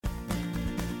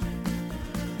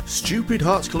Stupid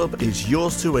Hearts Club is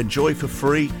yours to enjoy for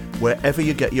free wherever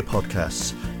you get your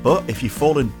podcasts. But if you've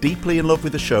fallen deeply in love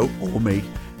with the show, or me,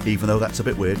 even though that's a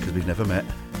bit weird because we've never met,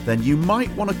 then you might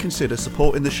want to consider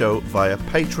supporting the show via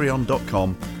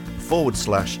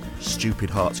patreon.com/Stupid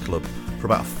Hearts Club. For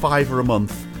about $5 a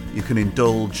month, you can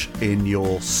indulge in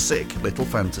your sick little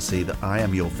fantasy that I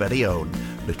am your very own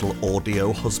little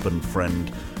audio husband friend,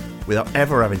 without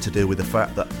ever having to deal with the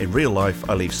fact that in real life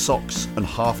I leave socks and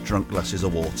half-drunk glasses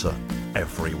of water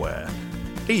everywhere.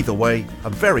 Either way,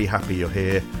 I'm very happy you're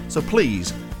here, so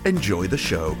please enjoy the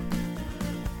show.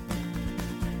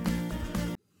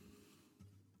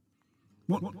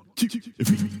 1, 2, 3,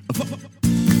 4.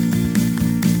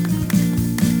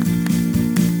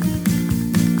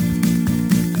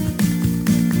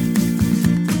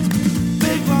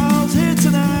 Big balls here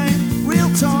tonight,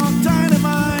 real talk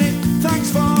dynamite.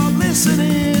 Thanks for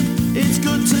listening, it's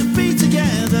good to be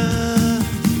together.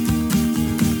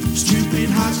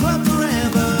 Stupid Hearts Club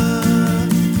forever.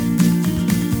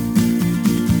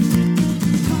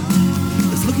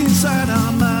 Let's look inside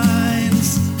our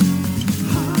minds.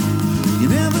 You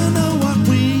never know what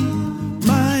we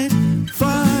might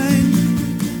find.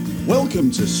 Welcome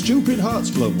to Stupid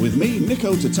Hearts Club with me,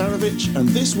 Nico Tatarovich, and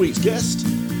this week's guest,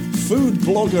 food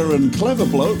blogger and clever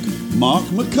bloke, Mark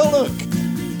McCulloch.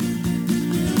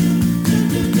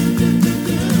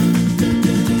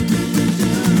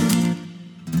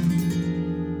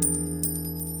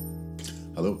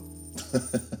 Hello.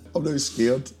 I'm now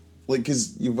scared.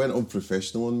 Because you went on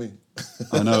professional on me.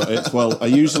 I know. I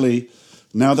usually,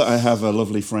 now that I have a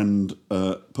lovely friend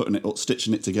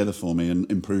stitching it together for me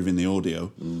and improving the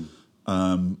audio,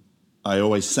 I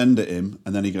always send it him,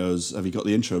 and then he goes, "Have you got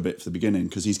the intro bit for the beginning?"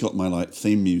 Because he's got my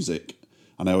theme music,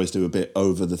 and I always do a bit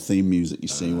over the theme music. You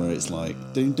see, where it's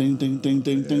like ding ding ding ding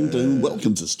ding ding ding.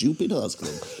 Welcome to Stupid Hearts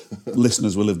Club.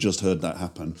 Listeners will have just heard that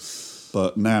happen,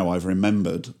 but now I've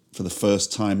remembered for the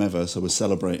first time ever. So we're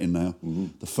celebrating now. Mm-hmm.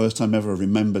 The first time ever I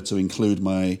remembered to include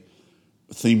my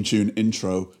theme tune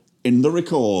intro in the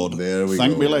record. There we go.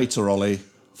 Thank me later, Ollie.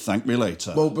 Thank me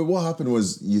later. Well, but what happened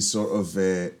was you sort of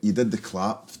you did the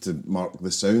clap to mark the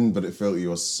sound, but it felt you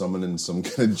were summoning some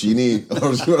kind of genie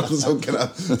or some kind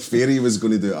of fairy was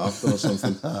going to do it after or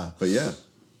something. But yeah.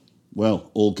 Well,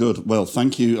 all good. Well,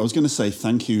 thank you. I was going to say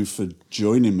thank you for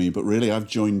joining me, but really I've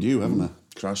joined you, haven't I?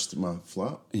 Crashed my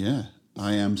flat. Yeah.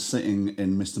 I am sitting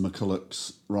in Mr.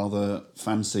 McCulloch's rather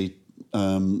fancy,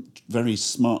 very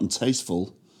smart and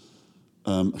tasteful.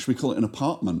 Should we call it an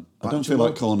apartment? I don't feel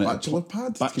like calling it bachelor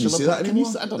pad. Bachelor Can you say that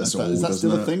anymore? I don't know. Is that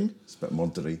still a thing? It's a bit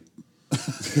murdery.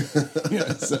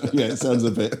 It sounds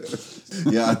a bit.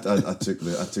 Yeah, I took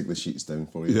the sheets down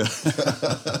for you. Yeah.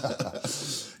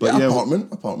 But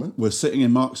apartment. We're sitting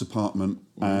in Mark's apartment,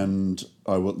 and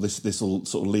this will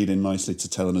sort of lead in nicely to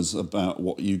telling us about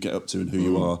what you get up to and who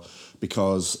you are,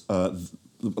 because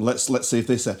let's see if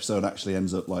this episode actually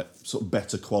ends up like sort of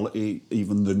better quality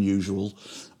even than usual,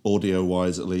 audio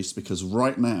wise at least, because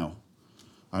right now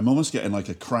I'm almost getting like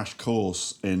a crash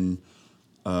course in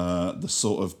the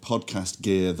sort of podcast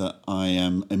gear that I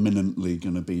am imminently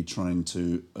going to be trying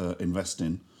to invest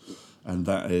in, and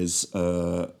that is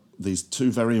these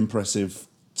two very impressive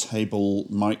table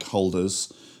mic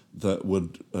holders that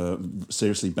would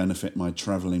seriously benefit my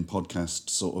travelling podcast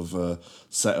sort of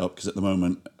setup, because at the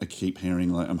moment I keep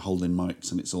hearing like I'm holding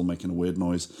mics and it's all making a weird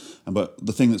noise. But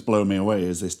the thing that's blowing me away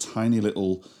is this tiny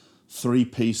little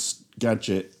 3-piece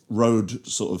gadget Rode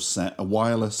sort of set, a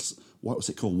wireless, what was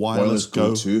it called? Wireless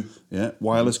Go-To. Yeah,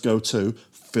 Wireless Go-To.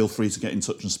 Feel free to get in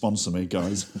touch and sponsor me,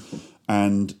 guys.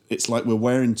 And it's like we're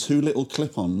wearing two little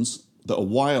clip-ons that are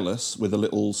wireless with a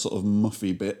little sort of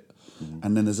muffy bit.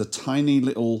 And then there's a tiny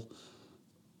little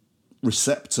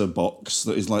receptor box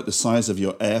that is like the size of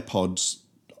your AirPods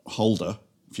holder,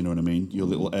 if you know what I mean, your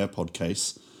little AirPod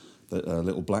case, that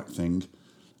little black thing.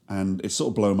 And it's sort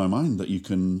of blown my mind that you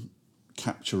can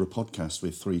capture a podcast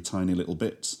with 3 tiny little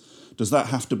bits. Does that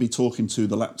have to be talking to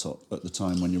the laptop at the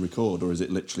time when you record, or is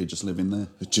it literally just living there?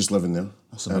 It's just living there.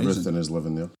 That's amazing. Everything is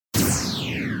living there.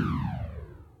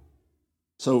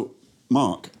 So,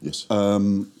 Mark. Yes.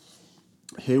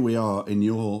 Here we are in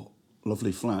your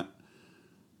lovely flat,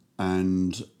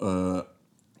 and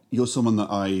you're someone that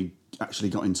I actually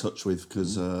got in touch with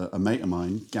because a mate of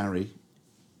mine, Gary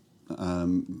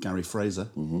Fraser,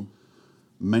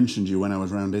 mentioned you when I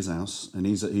was around his house, and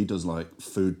he does like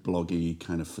food bloggy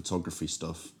kind of photography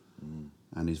stuff,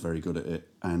 and he's very good at it.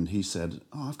 And he said,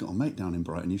 "Oh, I've got a mate down in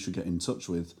Brighton you should get in touch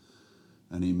with."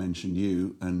 And he mentioned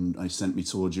you, and I sent me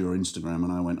towards your Instagram,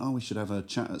 and I went, "Oh, we should have a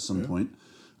chat at some point."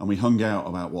 And we hung out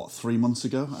about, 3 months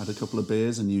ago? I had a couple of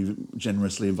beers, and you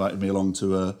generously invited me along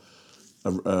to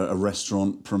a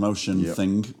restaurant promotion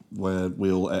thing where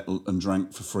we all ate and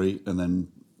drank for free and then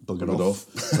buggered off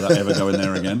without ever going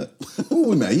there again. Oh,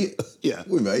 we might. Yeah.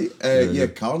 We might.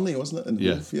 Carney, wasn't it? In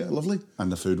Wolf? Yeah, lovely.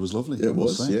 And the food was lovely. It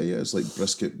was, yeah. It's like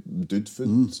brisket dude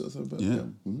food sort of thing. But, yeah.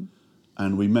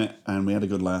 And we met and we had a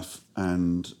good laugh,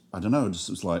 and I don't know, just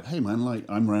was like, hey man, like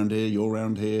I'm round here, you're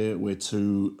round here, we're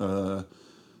two,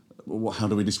 how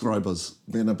do we describe us?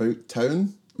 Men about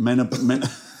town? Men.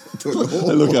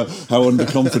 Look how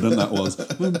underconfident that was.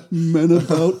 Men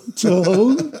about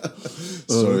town.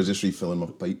 Sorry, I was just refilling my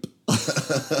pipe.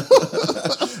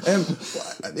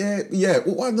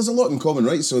 Well, there's a lot in common,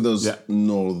 right? So there's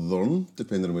northern,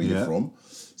 depending on where you're from,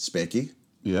 specky,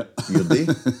 beardy,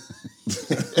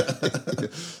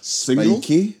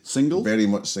 spiky, single, very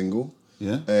much single.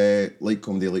 Yeah, like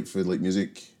comedy, like food, like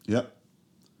music. Yeah.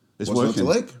 It's What's working.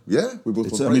 not to like? Yeah, we both.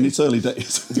 It's early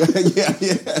days. yeah.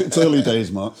 It's early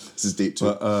days, Mark. This is date 2.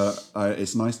 But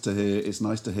it's nice to hear. It's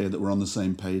nice to hear that we're on the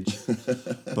same page.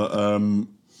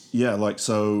 But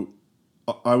so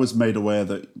I was made aware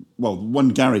that when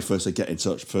Gary first said get in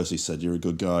touch, first he said you're a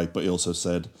good guy, but he also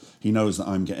said he knows that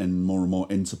I'm getting more and more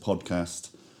into podcast,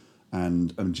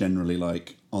 and I'm generally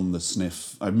like on the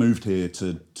sniff. I moved here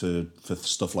for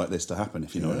stuff like this to happen,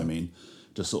 if you know what I mean.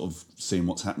 Just sort of seeing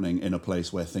what's happening in a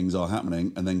place where things are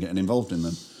happening and then getting involved in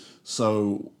them.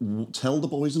 So tell the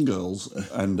boys and girls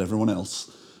and everyone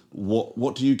else,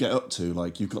 what do you get up to?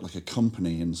 Like you've got like a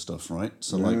company and stuff, right?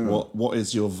 So like what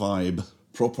is your vibe?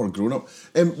 Proper grown up.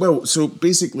 So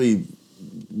basically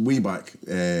way back,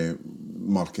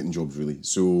 marketing jobs really.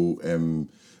 So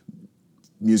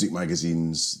music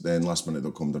magazines, then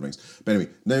lastminute.com done rings. But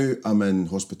anyway, now I'm in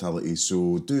hospitality,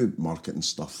 so do marketing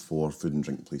stuff for food and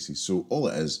drink places. So all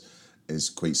it is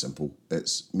quite simple.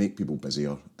 It's make people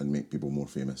busier and make people more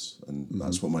famous. And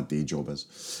that's what my day job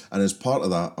is. And as part of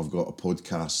that, I've got a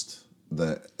podcast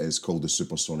that is called the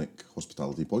Supersonic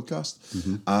Hospitality Podcast.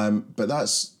 But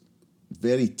that's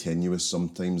very tenuous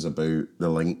sometimes about the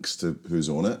links to who's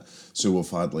on it. So we've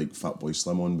had like Fatboy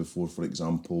Slim on before, for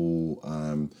example,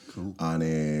 cool.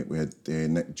 And we had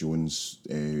Nick Jones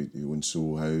who owns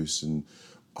Soho House, and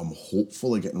I'm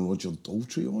hopeful of getting Roger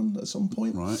Daltrey on at some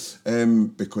point, right?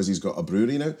 Because he's got a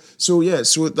brewery now. So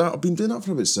that I've been doing that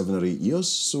for about 7 or 8 years.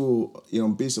 So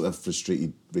I'm basically a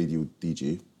frustrated radio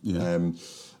DJ.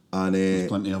 And there's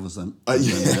plenty of us then.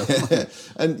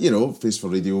 And face for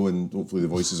radio, and hopefully the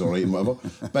voice is all right and whatever.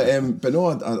 But no,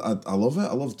 I love it.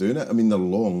 I love doing it. I mean, they're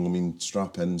long. I mean,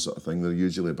 strap in sort of thing. They're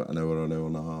usually about an hour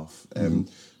and a half.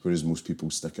 Whereas most people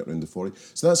stick it around the 40.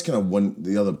 So that's kind of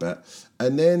the other bit.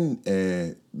 And then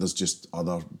there's just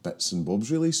other bits and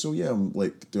bobs really. So I'm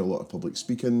like do a lot of public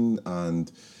speaking, and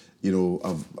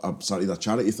I've started a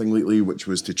charity thing lately, which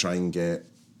was to try and get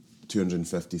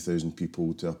 250,000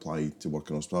 people to apply to work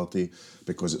in hospitality,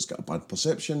 because it's got a bad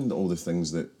perception. All the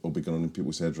things that will be going on in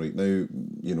people's heads right now,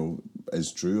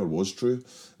 is true or was true,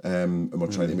 and we're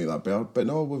trying to make that better. But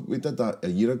no, we did that a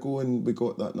year ago, and we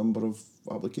got that number of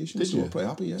applications. Did you? We're pretty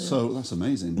happy. Yeah. So that's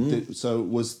amazing. So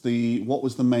what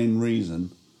was the main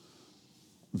reason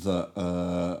that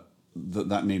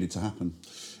that needed to happen?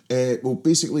 Well,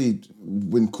 basically,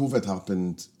 when COVID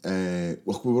happened,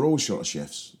 we were always short of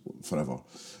chefs forever.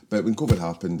 But when COVID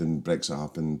happened and Brexit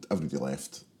happened, everybody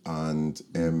left. And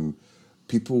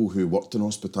people who worked in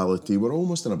hospitality were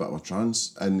almost in a bit of a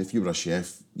trance. And if you were a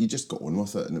chef, you just got on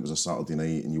with it. And it was a Saturday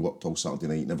night, and you worked all Saturday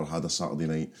night, never had a Saturday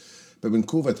night. But when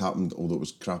COVID happened, although it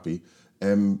was crappy,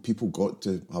 people got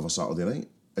to have a Saturday night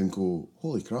and go,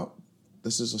 holy crap,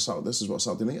 this is what a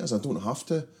Saturday night is. I don't have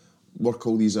to work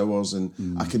all these hours, and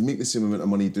I could make the same amount of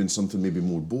money doing something maybe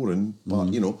more boring, but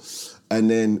And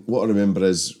then what I remember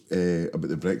is about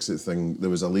the Brexit thing, there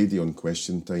was a lady on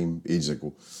Question Time ages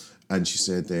ago, and she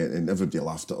said, and everybody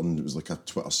laughed at her, and it was like a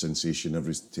Twitter sensation,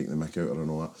 everybody's taking the mick out of her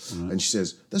and all that. And she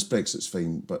says, this Brexit's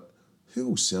fine, but who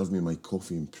will serve me my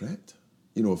coffee in Pret?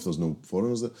 If there's no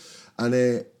foreigners there.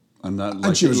 And that,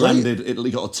 and she was landed, it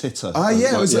got a titter.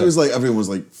 It was like, everyone was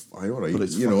like, aye, all right. But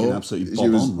it's absolutely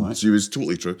bob on, right? She was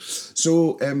totally true.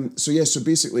 So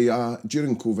basically,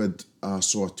 during COVID, I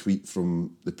saw a tweet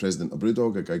from the president of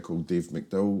Brewdog, a guy called Dave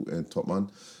McDowell, top man,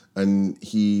 and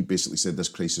he basically said, this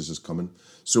crisis is coming.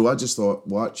 So I just thought,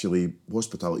 well, actually,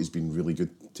 hospitality's been really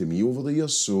good to me over the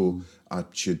years, so I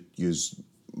should use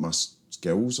my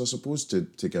skills, I suppose,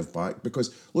 to give back,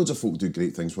 because loads of folk do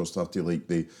great things for hospitality, like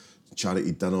they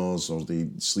charity dinners, or they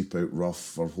sleep out rough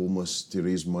for homeless to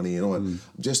raise money. You know, I'm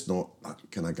just not that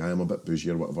kind of guy. I'm a bit bougie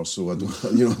or whatever, so I don't,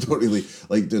 I don't really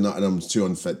like doing that, and I'm too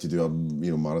unfit to do a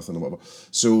marathon or whatever.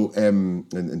 So,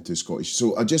 and too Scottish.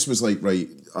 So I just was like, right,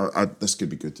 this could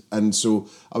be good, and so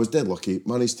I was dead lucky.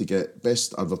 Managed to get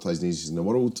best advertising agencies in the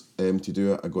world to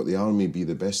do it. I got the Army Be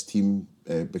the Best team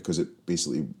because it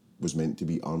basically was meant to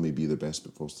be Army Be the Best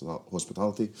but for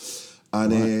hospitality,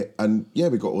 and and yeah,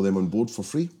 we got all them on board for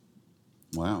free.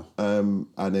 Wow. And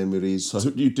then we raised... So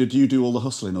did you do all the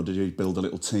hustling, or did you build a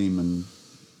little team? And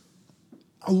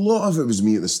a lot of it was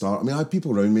me at the start. I mean, I had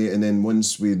people around me, and then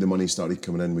once the money started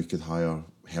coming in, we could hire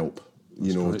help,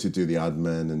 to do the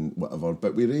admin and whatever.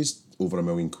 But we raised over £1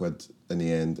 million in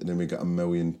the end, and then we got £1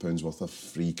 million worth of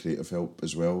free creative help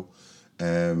as well.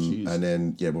 And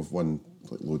then, yeah, we've won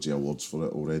like loads of awards for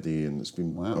it already, and it's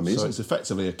been amazing. So it's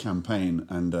effectively a campaign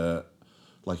and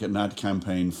like an ad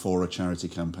campaign for a charity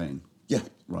campaign. Yeah.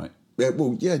 Right. Yeah,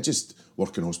 well, yeah, just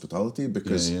work in hospitality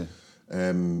because,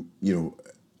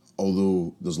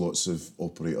 although there's lots of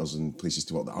operators and places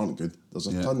to work that aren't good, there's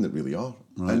a ton that really are.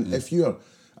 Right, and if you're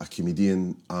a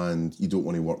comedian and you don't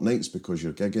want to work nights because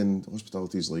you're gigging,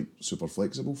 hospitality is like super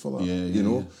flexible for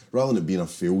that. Rather than it being a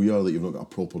failure that you've not got a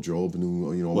proper job and I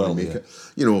want to make it.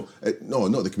 No,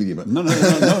 not the comedian. But No.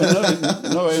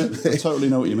 I totally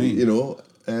know what you mean.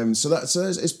 So that's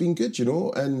it's been good,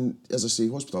 and as I say,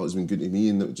 hospitality's been good to me,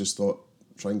 and I just thought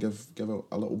try and give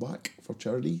a little back for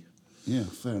charity. Yeah,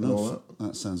 fair enough.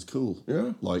 That sounds cool.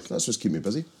 Yeah, like that's just keep me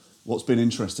busy. What's been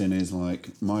interesting is like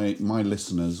my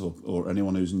listeners or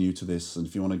anyone who's new to this, and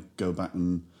if you want to go back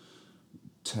and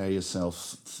tear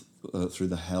yourself through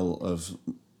the hell of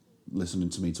listening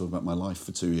to me talk about my life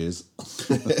for 2 years,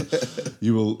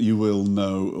 you will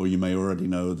know, or you may already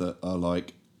know that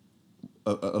like.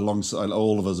 Alongside,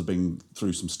 all of us have been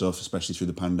through some stuff, especially through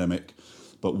the pandemic.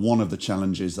 But one of the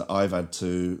challenges that I've had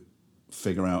to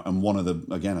figure out, and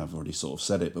again, I've already sort of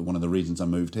said it, but one of the reasons I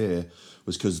moved here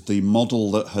was because the model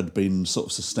that had been sort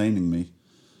of sustaining me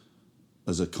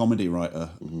as a comedy writer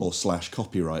or /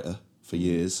 copywriter for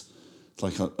years, it's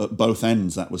like at both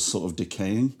ends that was sort of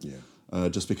decaying. Yeah.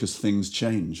 Just because things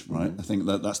change, right? I think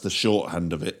that's the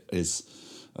shorthand of it. Is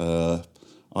I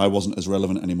wasn't as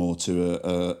relevant anymore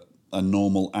to a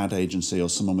normal ad agency or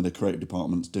someone with a creative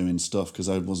department doing stuff because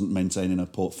I wasn't maintaining a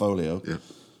portfolio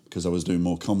because I was doing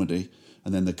more comedy,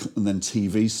 and then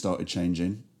TV started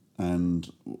changing,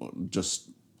 and just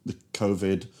the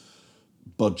COVID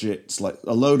budgets, like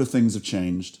a load of things have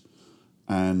changed,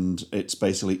 and it's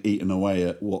basically eaten away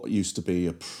at what used to be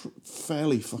a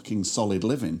fairly fucking solid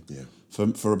living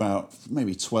for about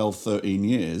maybe 12, 13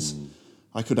 years.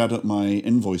 I could add up my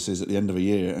invoices at the end of a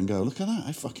year and go, look at that,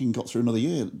 I fucking got through another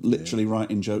year literally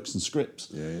writing jokes and scripts.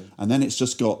 And then it's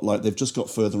just got they've just got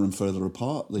further and further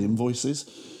apart, the invoices.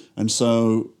 And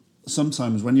so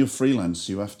sometimes when you're freelance,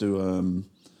 you have to,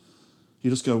 you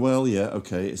just go, well, yeah,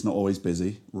 okay, it's not always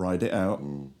busy, ride it out.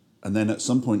 And then at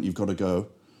some point you've got to go,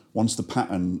 once the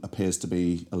pattern appears to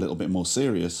be a little bit more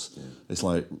serious, it's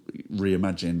like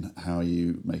reimagine how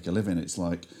you make a living. It's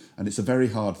like, and it's a very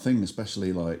hard thing,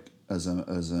 especially like, as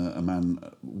a man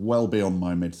well beyond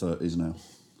my mid-30s now,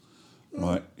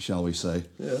 right, shall we say.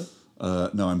 Yeah.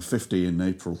 No, I'm 50 in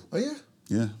April. Oh, yeah?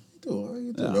 Yeah.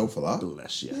 You're doing well for that.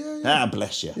 Bless you. Yeah.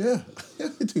 Bless you. Yeah, you're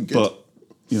doing good. But,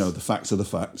 the facts are the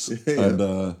facts.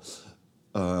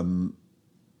 And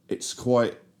it's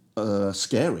quite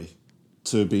scary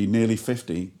to be nearly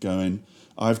 50 going,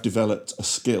 I've developed a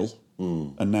skill,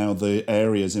 and now the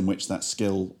areas in which that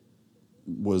skill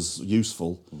was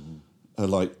useful are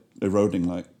like eroding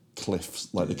like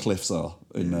cliffs, like the cliffs are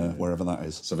in wherever that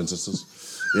is. Seven Sisters.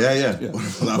 Yeah.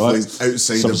 That place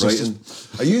outside of Brighton.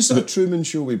 I used to have a Truman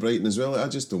Show with Brighton as well. I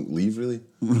just don't leave really.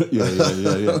 Yeah.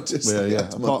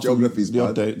 My geography's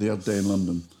bad. The odd day in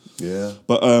London. Yeah.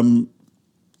 But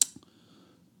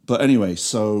anyway,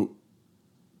 so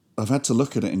I've had to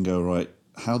look at it and go, right,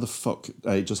 how the fuck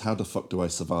do I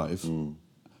survive?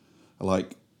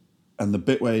 Like, and the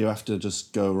bit where you have to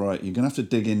just go, right, you're going to have to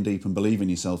dig in deep and believe in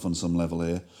yourself on some level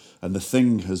here. And the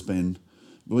thing has been,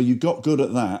 well, you got good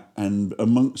at that. And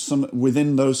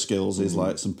within those skills is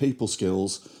like some people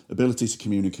skills, ability to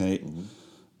communicate.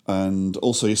 And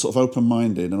also you're sort of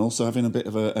open-minded, and also having a bit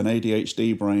of an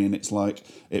ADHD brain. It's like,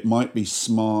 it might be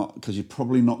smart because you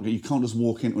can't just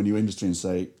walk into a new industry and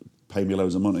say, pay me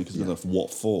loads of money, because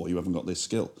what for? You haven't got this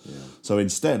skill. So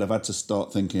instead I've had to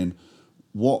start thinking,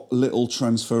 what little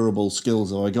transferable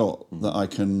skills have I got that I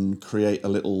can create a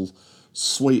little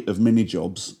suite of mini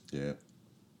jobs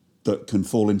that can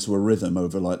fall into a rhythm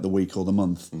over like the week or the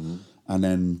month, and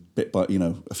then bit by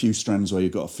a few strands where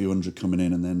you've got a few hundred coming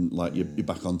in, and then like you're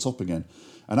back on top again.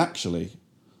 And actually,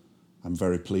 I'm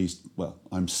very pleased. Well,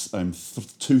 I'm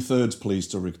 2/3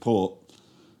 pleased to report.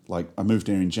 Like I moved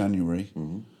here in January,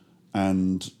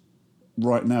 and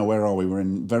right now, where are we? We're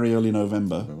in very early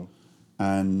November,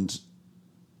 and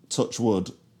touch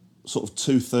wood, sort of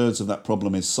 2/3 of that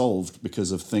problem is solved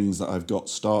because of things that I've got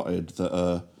started that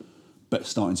are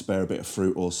starting to bear a bit of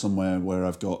fruit, or somewhere where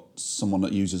I've got someone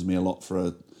that uses me a lot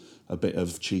for a bit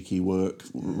of cheeky work.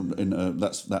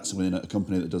 That's within a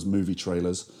company that does movie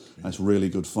trailers. And it's really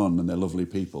good fun, and they're lovely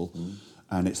people.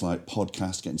 And it's like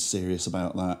podcast, getting serious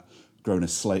about that, growing a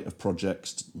slate of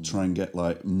projects to try and get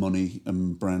like money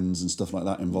and brands and stuff like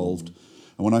that involved.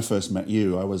 And when I first met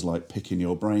you, I was like picking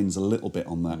your brains a little bit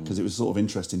on that because it was sort of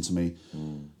interesting to me.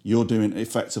 You're doing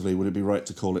effectively, would it be right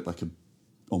to call it like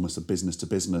almost a business to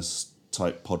business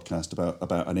type podcast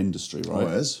about an industry, right? Oh,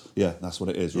 it is. Yeah, that's what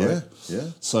it is, right?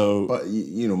 Yeah. So, but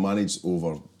managed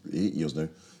over 8 years now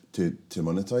to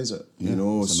monetize it.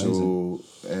 It's amazing.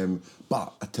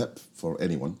 But a tip for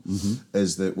anyone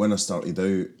is that when I started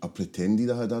out, I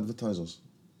pretended I had advertisers.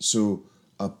 So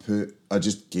I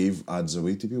just gave ads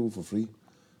away to people for free,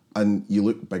 and you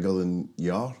look bigger than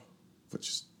you are, which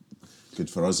is good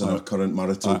for us in our current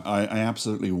marital. I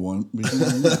absolutely won't be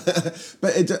doing that.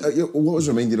 But what I was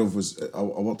reminded of was I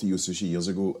worked at Yo Sushi years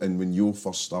ago, and when Yo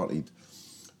first started,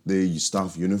 the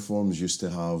staff uniforms used to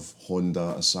have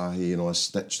Honda, Asahi, and all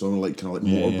stitched on like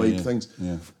motorbike things.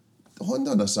 Yeah.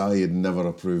 Honda and Asahi had never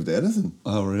approved anything.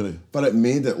 Oh, really? But it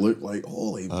made it look like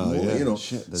holy moly,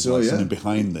 Shit, there's something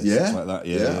behind this. Yeah, it's like that.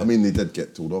 Yeah. I mean, they did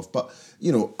get told off, but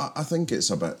I think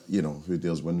it's a bit who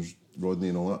dares wins, Rodney,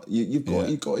 and all that. You've got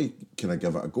to kind of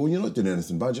give it a go. You're not doing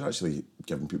anything bad. You're actually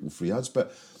giving people free ads,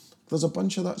 but there's a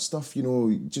bunch of that stuff.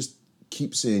 Just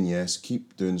keep saying yes,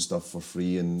 keep doing stuff for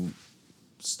free, and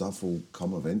stuff will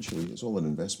come eventually. It's all an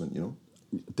investment,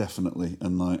 Definitely,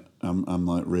 and like I'm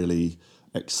like really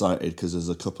excited because there's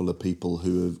a couple of people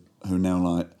who now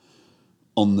like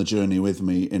on the journey with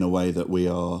me in a way that we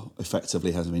are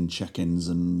effectively having check-ins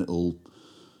and little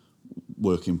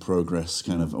work in progress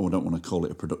kind of. I don't want to call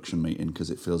it a production meeting because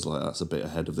it feels like that's a bit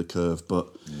ahead of the curve,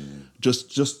 but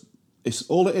just it's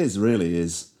all it is really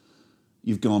is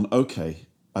you've gone, okay,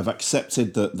 I've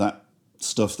accepted that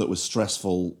stuff that was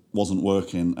stressful wasn't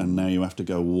working, and now you have to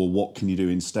go, well, what can you do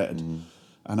instead?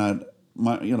 And I don't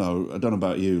know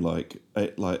about you, like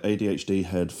ADHD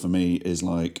head for me is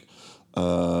like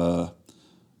my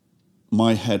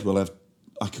head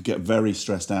I could get very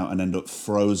stressed out and end up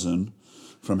frozen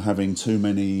from having too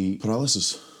many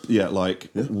paralysis. Yeah,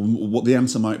 what the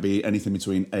answer might be anything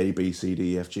between A, B, C,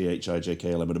 D, E, F, G, H, I, J,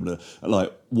 K, L, M, blah, blah, blah.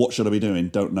 Like, what should I be doing?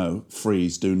 Don't know.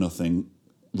 Freeze, do nothing,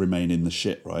 remain in the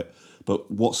shit, right? But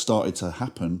what started to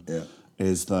happen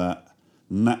is that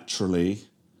naturally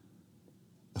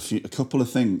a couple of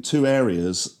things, two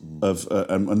areas of,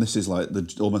 and this is like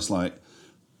almost like,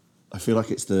 I feel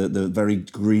like it's the very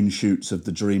green shoots of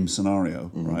the dream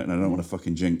scenario, right? And I don't want to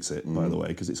fucking jinx it, by the way,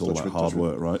 because it's all about hard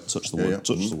work, right? Touch the wood,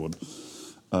 touch the wood.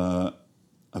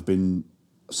 I've been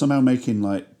somehow making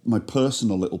like my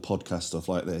personal little podcast stuff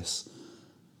like this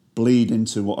bleed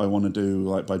into what I want to do,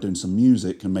 like by doing some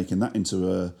music and making that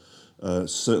into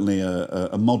certainly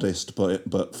a modest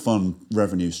but fun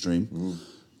revenue stream.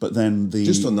 But then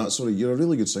just on that, sorry, you're a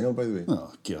really good singer, by the way.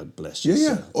 Oh, God bless you.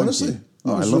 Yeah, honestly.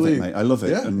 Oh, I love it, mate. I love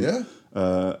it. Yeah,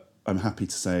 I'm happy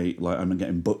to say, like, I'm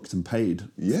getting booked and paid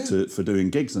for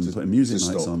doing gigs and putting music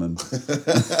nights on. And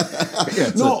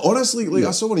honestly, like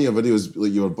I saw one of your videos,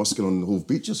 like you were busking on Hove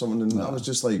Beach or something, and I was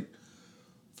just like,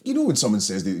 when someone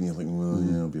says that, and you're like, well,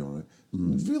 yeah, I'll be all right.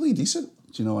 Really decent.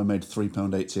 Do you know I made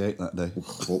 £3.88 that day?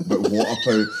 But what a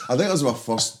pound! I think that was my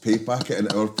first pay packet in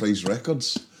Our Price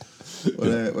Records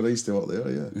when I used to work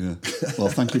there. Yeah. Well,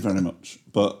 thank you very much.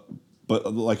 But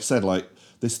like I said, like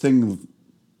this thing,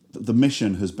 the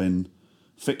mission has been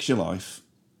fix your life,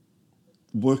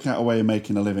 work out a way of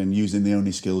making a living using the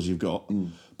only skills you've got.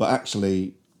 But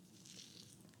actually,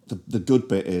 the good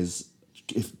bit is,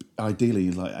 if ideally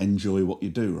you like enjoy what you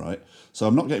do, right? So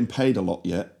I'm not getting paid a lot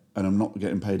yet, and I'm not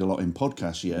getting paid a lot in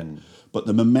podcasts yet. But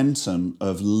the momentum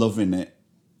of loving it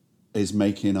is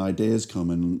making ideas come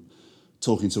and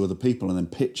talking to other people and then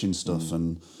pitching stuff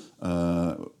and.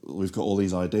 We've got all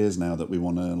these ideas now that we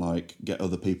want to like get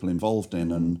other people involved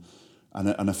in, and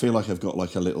I feel like I've got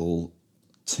like a little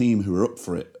team who are up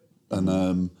for it,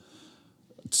 and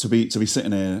to be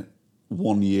sitting here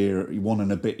 1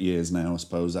 and a bit years now, I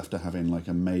suppose, after having like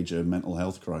a major mental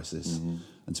health crisis,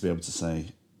 and to be able to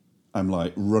say I'm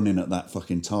like running at that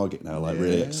fucking target now, like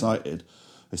really excited,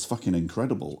 it's fucking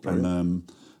incredible. Brilliant.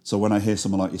 And so when I hear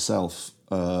someone like yourself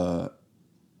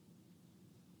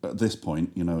at this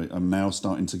point, you know, I'm now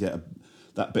starting to get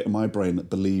that bit of my brain that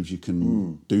believes you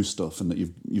can do stuff and that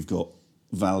you've got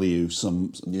value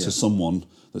to someone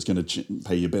that's going to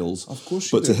pay your bills. Of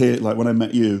course you But do. to hear, like, when I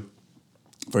met you,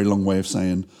 very long way of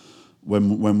saying,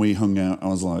 when we hung out, I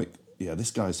was like, yeah,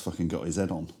 this guy's fucking got his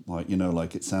head on. Like, you know,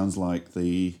 like, it sounds like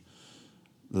the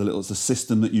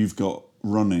system that you've got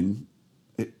running,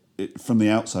 it from the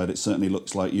outside, it certainly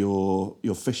looks like you're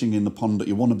fishing in the pond that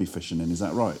you want to be fishing in. Is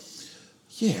that right?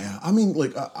 Yeah, I mean,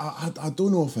 like, I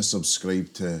don't know if I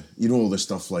subscribe to, you know, all the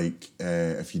stuff like,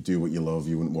 if you do what you love,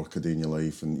 you wouldn't work a day in your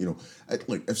life. And, you know,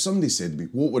 like, if somebody said to me,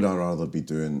 what would I rather be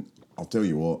doing? I'll tell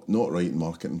you what, not writing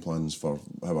marketing plans for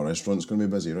how a restaurant's going to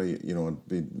be busy, right? You know, I'd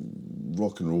be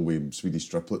rock and roll with Swedish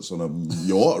triplets on a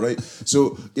yacht, right?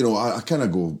 So, you know, I kind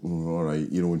of go, all right,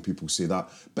 you know, when people say that.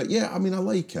 But yeah, I mean, I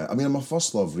like it. I mean, my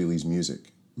first love really is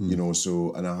music. You know,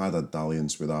 so, and I had a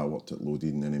dalliance with that. I worked at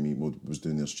Loaded and NME, was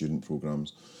doing their student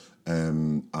programmes.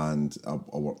 And I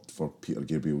worked for Peter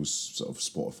Gabriel's sort of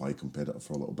Spotify competitor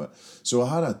for a little bit. So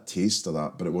I had a taste of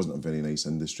that, but it wasn't a very nice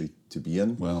industry to be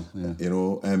in. Well, yeah. You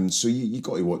know, so you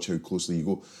got to watch how closely you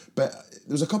go. But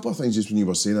there's a couple of things just when you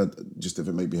were saying that, just if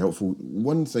it might be helpful.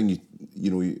 One thing,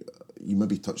 you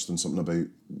maybe touched on something about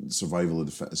survival of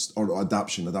the fittest, or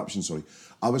adaptation, sorry.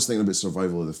 I was thinking about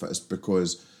survival of the fittest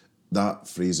because that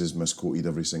phrase is misquoted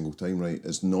every single time, right?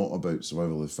 It's not about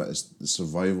survival of the fittest. The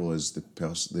survival is the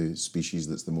species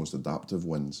that's the most adaptive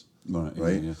wins.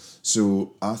 Right. Yeah.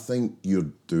 So I think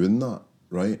you're doing that,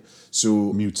 right?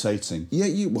 So Mutating. yeah, a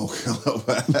little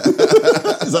bit.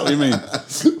 Is that what you mean?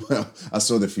 Well, I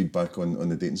saw the feedback on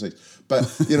the dating sites, but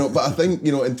I think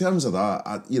in terms of that,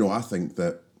 I think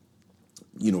that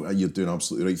you're doing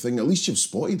absolutely the right thing. At least you've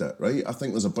spotted it, right? I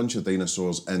think there's a bunch of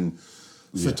dinosaurs in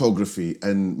photography,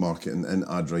 in marketing, in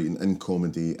ad writing, in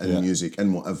comedy, in music,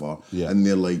 in whatever, and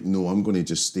they're like, no, I'm going to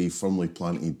just stay firmly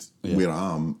planted where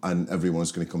I am, and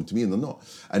everyone's going to come to me, and they're not.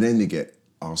 And then they get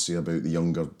arsey about the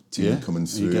younger team coming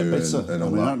through and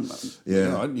all that.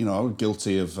 I'm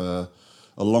guilty of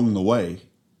along the way.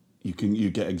 You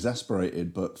get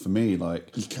exasperated, but for me,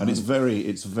 like, and it's very,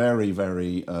 it's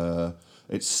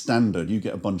standard. You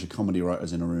get a bunch of comedy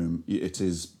writers in a room. It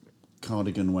is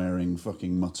cardigan wearing,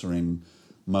 fucking muttering,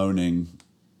 moaning,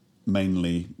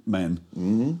 mainly men,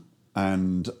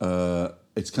 and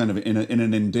it's kind of in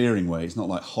an endearing way. It's not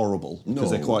like horrible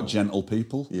because they're quite gentle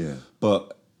people. Yeah,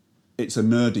 but it's a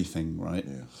nerdy thing, right?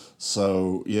 Yeah.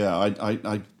 So yeah,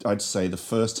 I'd say the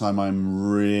first time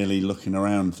I'm really looking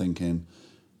around, thinking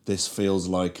this feels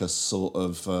like a sort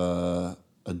of a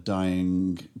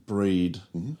dying breed.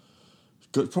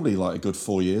 Probably like a good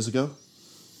 4 years ago.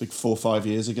 Big 4 or 5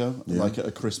 years ago, like at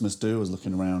a Christmas do, I was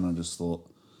looking around and I just thought,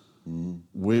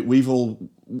 we've all,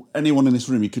 anyone in this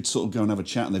room, you could sort of go and have a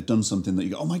chat and they've done something that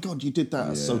you go, oh my God, you did that,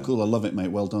 that's so cool, I love it, mate,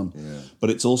 well done. Yeah. But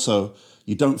it's also,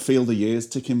 you don't feel the years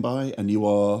ticking by, and you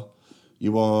are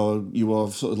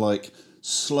sort of like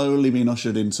slowly being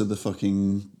ushered into the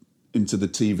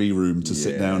TV room to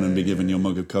sit down and be given your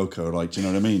mug of cocoa, like, do you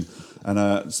know what I mean? And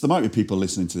so there might be people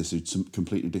listening to this who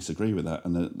completely disagree with that,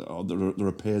 and there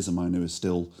are peers of mine who are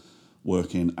still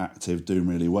working, active, doing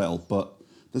really well. But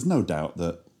there's no doubt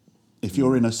that if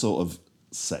you're in a sort of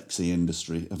sexy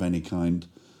industry of any kind,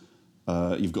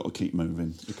 you've got to keep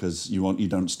moving because you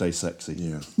don't stay sexy.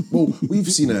 Yeah. Well,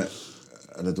 we've seen it,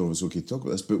 and I don't know if it's okay to talk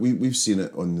about this, but we've seen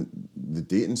it on the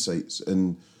dating sites,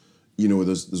 and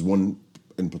there's one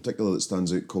in particular that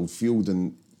stands out called Field,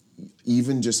 and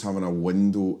even just having a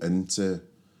window into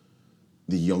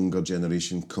the younger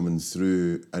generation coming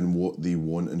through and what they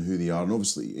want and who they are, and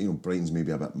obviously Brighton's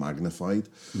maybe a bit magnified,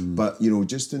 but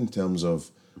just in terms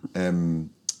of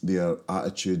their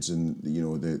attitudes and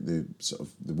the sort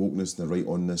of the wokeness and the right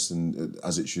onness and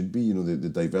as it should be, the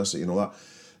diversity and all that,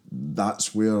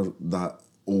 that's where that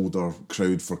older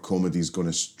crowd for comedy is going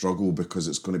to struggle, because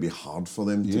it's going to be hard for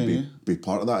them to be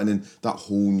part of that. And then that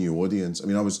whole new audience, I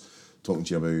mean, I was talking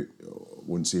to you about, I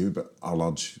won't say who, but our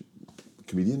large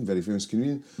comedian, very famous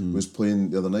comedian, was playing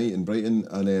the other night in Brighton,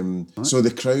 and so the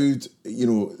crowd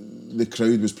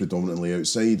was predominantly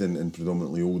outside and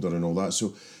predominantly older and all that.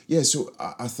 So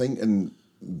I think in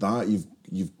that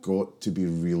you've got to be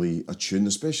really attuned,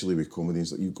 especially with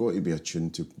comedians. Like, you've got to be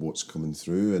attuned to what's coming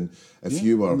through, and if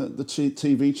you were the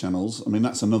TV channels, I mean,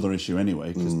 that's another issue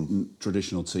anyway, because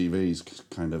traditional TV is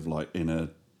kind of like in a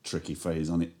tricky phase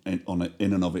in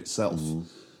and of itself.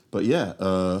 But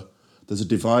there's a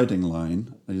dividing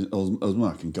line. I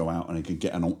can go out and I can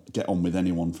get on with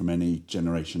anyone from any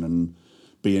generation and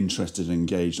be interested and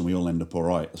engaged, and we all end up all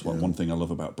right. That's one thing I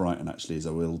love about Brighton, actually, is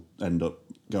I will end up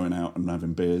going out and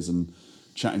having beers and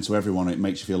chatting to everyone. It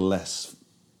makes you feel less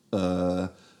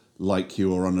like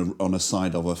you or on a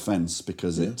side of a fence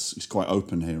because it's quite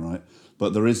open here, right?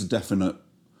 But there is a definite,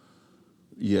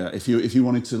 if you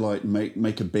wanted to like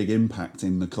make a big impact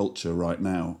in the culture right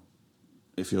now,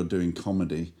 if you're doing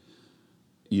comedy,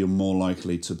 you're more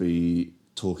likely to be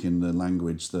talking the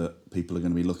language that people are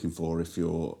going to be looking for if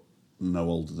you're no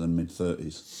older than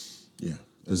mid-30s. Yeah.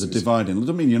 There's a dividing. It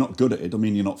doesn't mean you're not good at it. It doesn't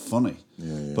mean you're not funny.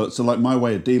 Yeah. But so like my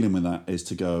way of dealing with that is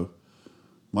to go,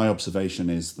 my observation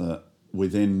is that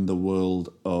within the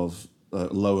world of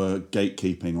lower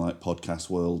gatekeeping, like podcast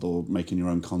world or making your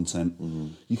own content,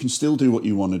 you can still do what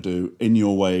you want to do in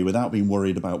your way without being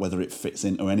worried about whether it fits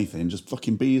into anything. Just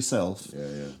fucking be yourself.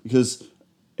 Yeah. Because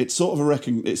it's sort of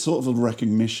a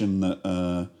recognition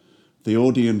that the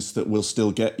audience that will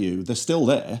still get you, they're still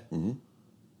there.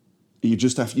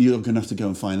 You're going to have to go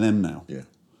and find them now. Yeah.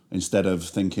 Instead of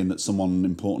thinking that someone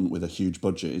important with a huge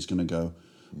budget is going to go,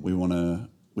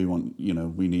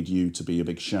 we need you to be a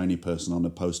big shiny person on a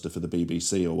poster for the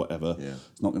BBC or whatever. Yeah.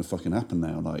 It's not going to fucking happen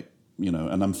now.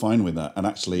 And I'm fine with that. And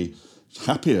actually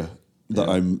happier that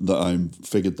I'm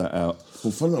figured that out.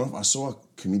 Well, funnily enough, I saw a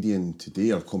comedian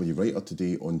today, or a comedy writer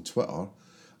today on Twitter,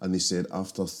 and they said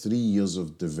after 3 years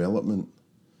of development,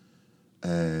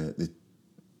 the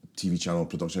TV channel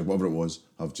production, whatever it was,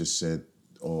 have just said,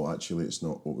 oh, actually, it's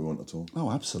not what we want at all. Oh,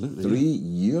 absolutely. 3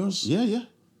 years? Yeah.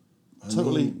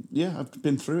 Totally. Yeah, I've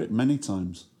been through it many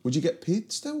times. Would you get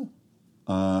paid still?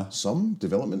 Some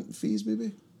development fees,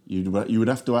 maybe? You would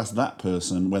have to ask that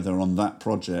person whether on that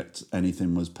project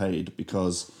anything was paid,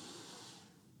 because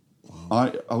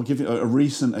I'll give you a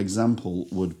recent example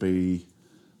would be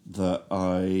that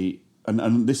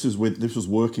and this was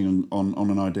working on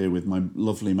an idea with my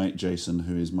lovely mate Jason,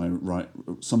 who is my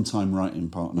sometime writing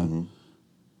partner,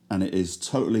 and it is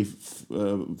totally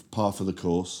par for the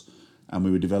course. And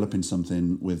we were developing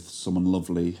something with someone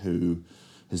lovely who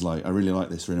is like, I really like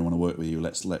this, really want to work with you.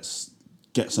 Let's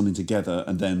get something together,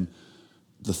 and then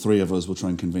the three of us will try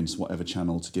and convince whatever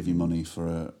channel to give you money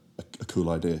for a cool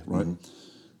idea, right?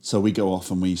 So we go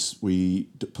off and we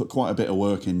put quite a bit of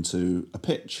work into a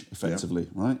pitch, effectively,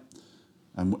 right?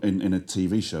 And in a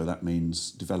TV show, that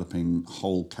means developing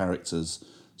whole characters,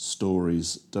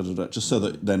 stories, just so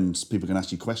that then people can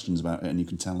ask you questions about it and you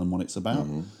can tell them what it's about.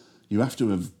 You have to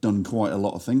have done quite a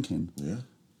lot of thinking. Yeah.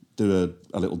 Do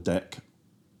a little deck,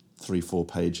 3-4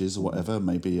 pages or whatever,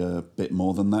 maybe a bit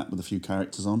more than that with a few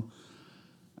characters on.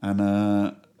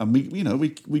 And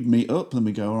we'd meet up and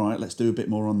we go, all right, let's do a bit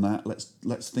more on that.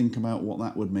 Let's think about what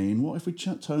that would mean. What if we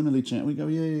tonally change? We go,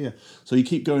 yeah. So you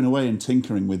keep going away and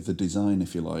tinkering with the design,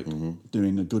 if you like,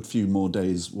 doing a good few more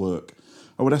days' work.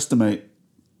 I would estimate,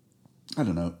 I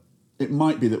don't know, it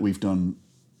might be that we've done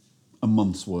a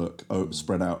month's work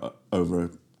spread out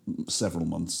over several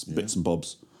months, bits and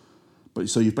bobs. But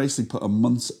so you've basically put a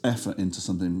month's effort into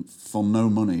something for no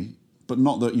money, but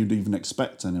not that you'd even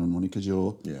expect any money, because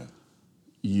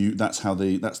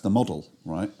that's the model,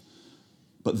 right?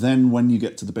 But then when you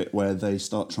get to the bit where they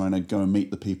start trying to go and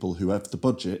meet the people who have the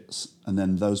budgets, and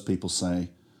then those people say,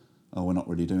 oh, we're not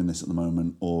really doing this at the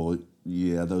moment, or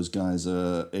yeah, those guys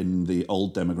are in the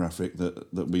old demographic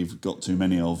that we've got too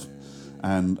many of.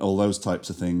 And all those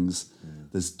types of things,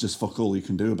 there's just fuck all you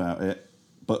can do about it.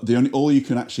 But all you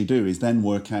can actually do is then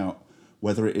work out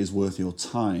whether it is worth your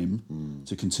time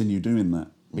to continue doing that.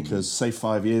 Because say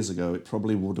 5 years ago, it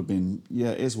probably would have been,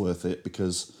 it is worth it,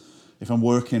 because if I'm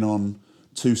working on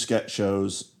 2 sketch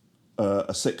shows,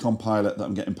 a sitcom pilot that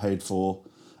I'm getting paid for,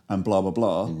 and blah, blah,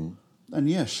 blah, then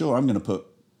yeah, sure, I'm going to put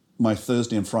my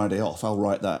Thursday and Friday off. I'll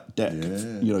write that deck.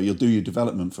 You'll do your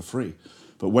development for free.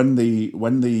 But when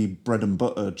the bread and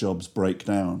butter jobs break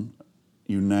down,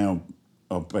 you now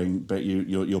are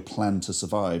your plan to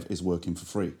survive is working for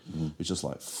free. It's just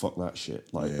like, fuck that shit.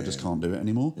 I just can't do it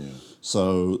anymore.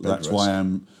 So that's why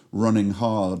I'm running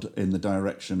hard in the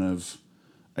direction of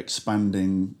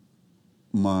expanding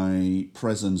my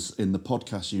presence in the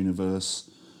podcast universe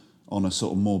on a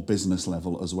sort of more business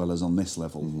level as well as on this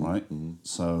level, right?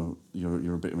 So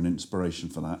you're a bit of an inspiration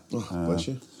for that. Oh, bless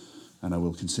you. And I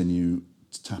will continue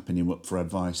tapping you up for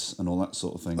advice and all that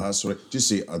sort of thing. That's right. Just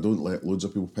say, I don't let loads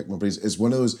of people pick my brains. It's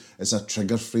one of those, it's a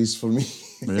trigger phrase for me.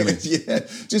 Really?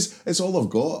 It's all I've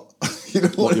got.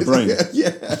 What, your brain?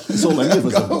 Yeah. It's all any of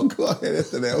us have. I haven't got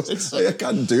anything else. I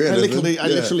can't do anything. I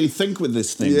literally think with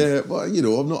this thing. Yeah, but,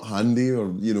 I'm not handy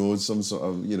or, some sort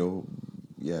of,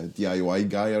 DIY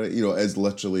guy. Or, it's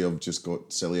literally, I've just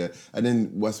got silly. And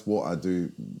then with what I do,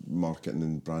 marketing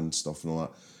and brand stuff and all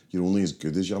that, you're only as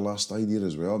good as your last idea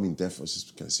as well. I mean, definitely, it's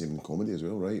kind of same in comedy as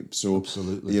well, right? So,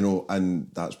 absolutely.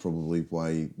 And that's probably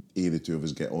why A, the two of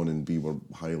us get on, and B, we're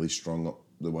highly strung up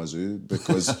the wazoo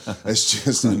because it's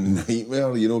just a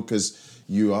nightmare, you know, because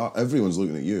everyone's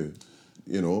looking at you.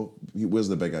 You know, where's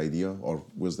the big idea, or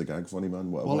where's the gag funny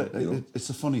man, whatever. Well, it's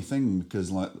a funny thing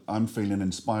because like I'm feeling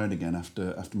inspired again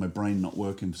after my brain not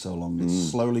working for so long.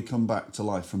 It's slowly come back to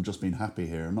life from just being happy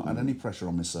here. I've not had any pressure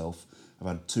on myself. I've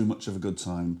had too much of a good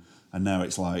time, and now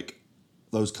it's like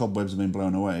those cobwebs have been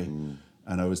blown away.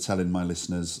 And I was telling my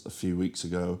listeners a few weeks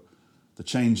ago, the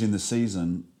change in the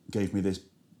season gave me this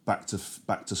back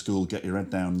to school, get your head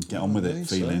down, get on with it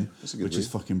feeling, which is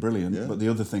fucking brilliant. Yeah. But the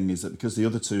other thing is that because the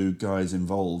other two guys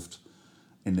involved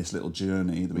in this little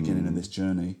journey, the beginning of this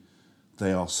journey,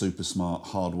 they are super smart,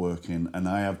 hardworking, and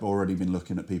I have already been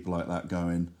looking at people like that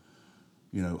going,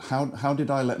 you know, how did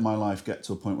I let my life get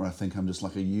to a point where I think I'm just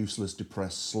like a useless,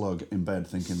 depressed slug in bed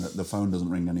thinking that the phone doesn't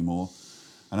ring anymore?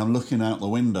 And I'm looking out the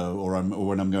window, or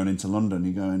when I'm going into London,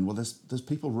 you're going, well, there's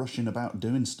people rushing about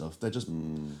doing stuff. They're just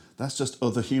that's just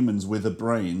other humans with a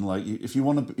brain. Like if you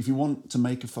want to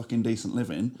make a fucking decent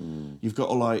living, you've got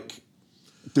to like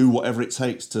do whatever it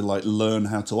takes to like learn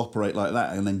how to operate like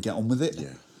that, and then get on with it. Yeah,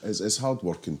 it's hard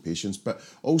work and patience, but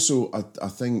also I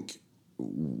think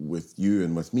with you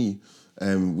and with me,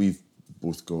 we've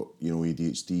both got, you know,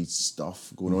 ADHD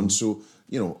stuff going on. So,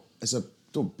 you know,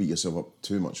 don't beat yourself up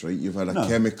too much, right? You've had a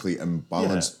chemically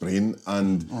imbalanced brain,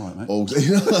 and all right, mate.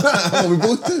 Well, we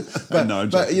both do. But, no,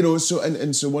 but you know, so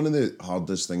one of the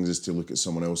hardest things is to look at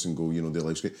someone else and go, you know, their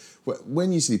life's great.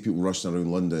 When you see people rushing around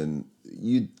London,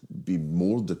 you'd be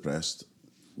more depressed,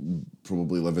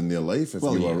 probably living their life if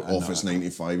you were off at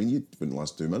 95 and you wouldn't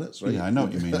last 2 minutes, right? Yeah, I know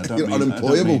what you mean. You're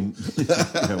unemployable.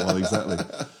 Yeah, well, exactly.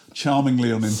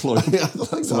 Charmingly unemployed.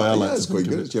 That's the way I like to it's quite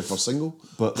good. It. It's your first single.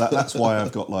 But that's why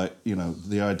I've got like, you know,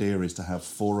 the idea is to have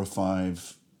 4 or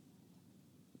 5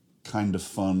 kind of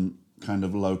fun, kind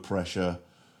of low pressure,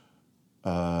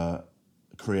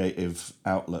 creative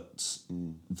outlets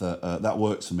that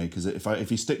works for me. Because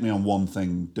if you stick me on one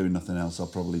thing doing nothing else, I'll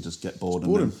probably just get bored.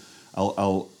 And then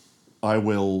I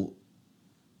will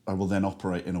then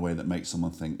operate in a way that makes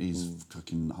someone think he's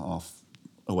fucking half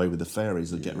away with the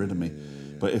fairies that get rid of me.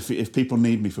 Yeah. But if people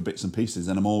need me for bits and pieces,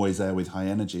 then I'm always there with high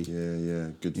energy.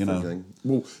 Yeah, good thinking.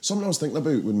 Well, something I was thinking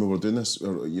about when we were doing this,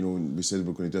 or you know, when we said we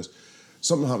were going to do this,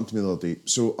 something happened to me the other day.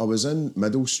 So I was in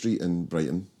Middle Street in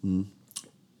Brighton,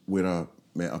 where I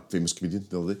met a famous comedian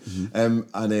the other day, and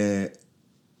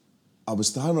I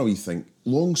was having a wee think.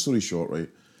 Long story short, right,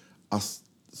 I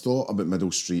thought about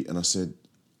Middle Street, and I said,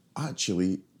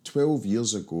 actually, 12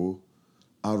 years ago,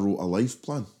 I wrote a life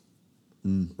plan.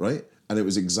 Right, and it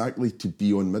was exactly to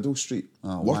be on Middle Street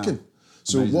working. Wow.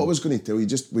 So amazing. What I was going to tell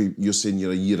you, you're saying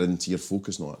you're a year into your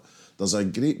focus and all that. There's a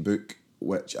great book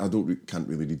which I can't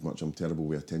really read much. I'm terrible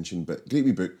with attention, but great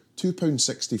wee book,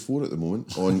 £2.64 at the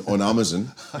moment on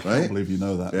Amazon. I right? can't believe you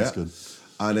know that. Yeah. That's good.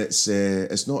 And it's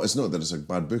not that it's a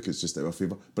bad book. It's just out of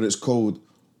favour. But it's called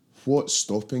 "What's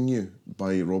Stopping You"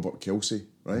 by Robert Kelsey.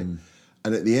 Right,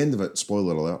 and at the end of it,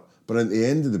 spoiler alert. But at the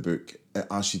end of the book, it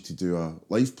asks you to do a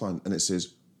life plan, and it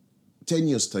says, 10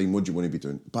 years' time, what do you want to be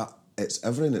doing? But it's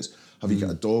everything. It's, have you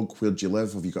got a dog? Where do you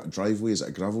live? Have you got a driveway? Is it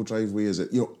a gravel driveway? Is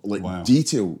it, you know, like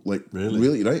detail, like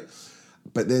really, right?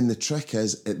 But then the trick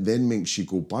is, it then makes you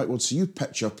go backwards. So you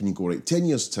pitch up and you go, right, 10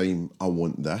 years' time, I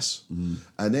want this.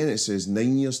 And then it says,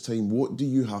 9 years' time, what do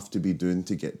you have to be doing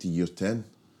to get to year 10?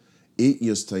 8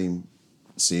 years' time,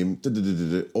 same,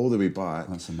 all the way back.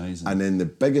 That's amazing. And then the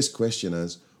biggest question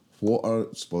is,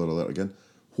 spoiler alert again,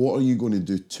 what are you going to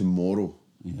do tomorrow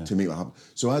to make that happen?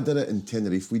 So I did it in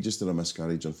Tenerife. We just did a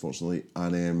miscarriage, unfortunately,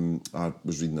 and I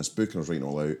was reading this book and I was writing it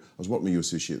all out. I was working with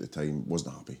associate at the time,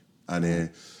 wasn't happy. And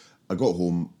I got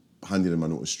home, handed in my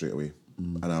notice straight away,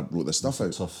 and I wrote this stuff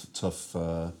out.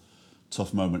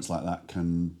 Tough moments like that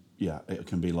it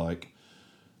can be like,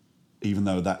 even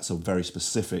though that's a very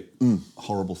specific,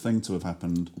 horrible thing to have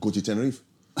happened. Go to Tenerife.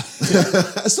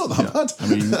 It's not that bad. I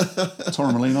mean,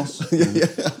 Torremolinos.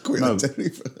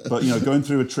 Tenerife. But, you know, going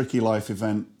through a tricky life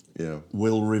event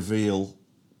will reveal,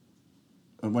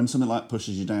 when something like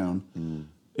pushes you down,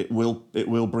 it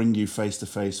will bring you face to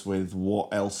face with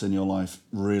what else in your life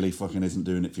really fucking isn't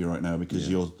doing it for you right now, because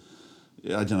you're,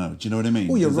 I don't know, do you know what I mean?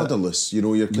 Oh, you're rudderless, you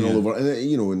know, you're kind of all over. And,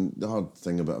 you know, and the hard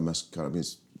thing about a miscarriage, I mean,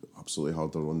 it's absolutely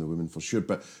harder on the women for sure,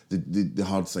 but the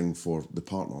hard thing for the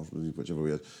partner, whichever way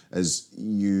it is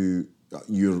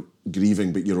you're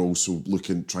grieving, but you're also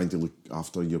trying to look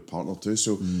after your partner too.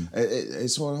 So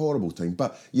it's a horrible time.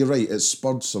 But you're right, it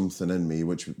spurred something in me,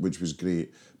 which was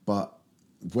great. But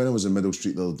when I was in Middle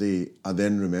Street the other day, I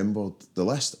then remembered the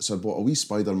list. So I bought a wee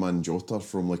Spider-Man jotter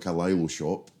from like a Lilo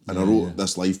shop, and I wrote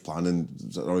this life plan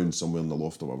and around somewhere in the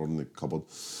loft or whatever in the cupboard.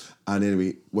 And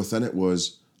anyway, within it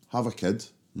was have a kid.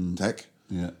 Tick.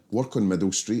 Yeah. Work on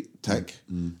Middle Street, tick.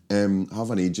 Have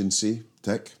an agency,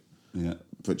 tick. Yeah.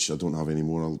 Which I don't have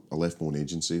anymore. I left my own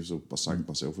agency, so I sacked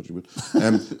myself, which you would.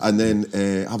 And then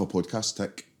have a podcast,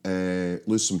 tick.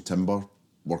 Lose some timber,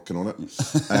 working on it.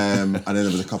 And then there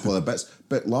was a couple of bits.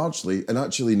 But largely, and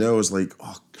actually now I was like,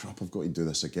 oh crap, I've got to do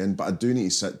this again. But I do need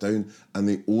to sit down, and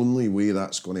the only way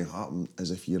that's going to happen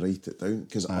is if you write it down,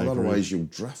 because otherwise you'll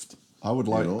drift. I would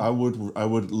I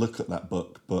would look at that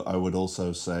book, but I would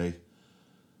also say,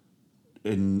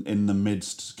 in the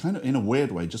midst, kind of in a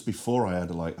weird way, just before I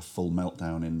had a full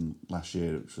meltdown in last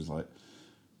year, which was like,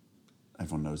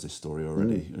 everyone knows this story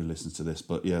already who listens to this,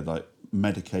 but yeah, like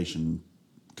medication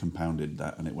compounded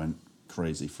that, and it went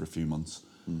crazy for a few months.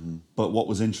 But what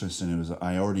was interesting was that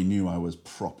I already knew I was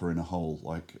proper in a hole,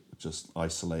 like just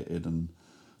isolated and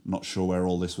not sure where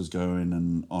all this was going,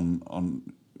 and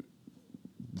on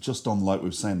like we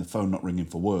were saying, the phone not ringing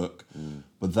for work,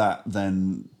 but that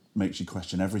then makes you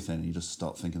question everything. You just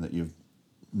start thinking that you've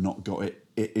not got it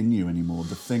in you anymore,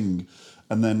 the thing.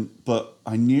 And then, but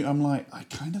I'm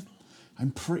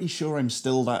pretty sure I'm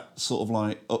still that sort of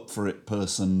like up for it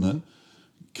person that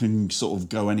can sort of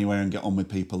go anywhere and get on with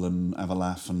people and have a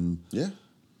laugh. And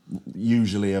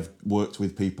usually I've worked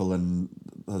with people and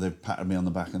they've patted me on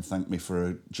the back and thanked me for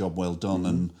a job well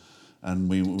done, and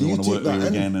we want to work with you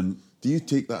again. And do you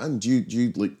take that in? Do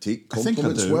you like take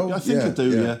compliments? I think I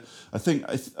do. Yeah. I think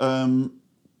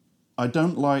I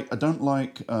don't like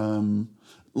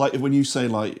when you say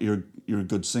like you're a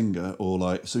good singer, or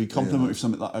like, so you compliment me with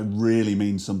something that really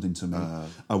means something to me.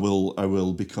 I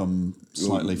will become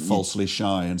slightly falsely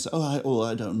shy and say, I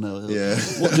don't know. Yeah.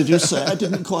 What did you say? I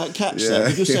didn't quite catch that.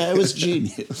 Did you say I was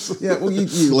genius? Yeah. Well, you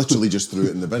literally just threw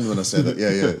it in the bin when I said it.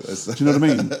 Yeah. Do you know what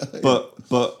I mean?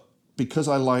 But because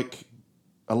I like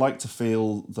to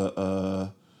feel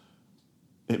that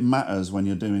it matters when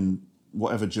you're doing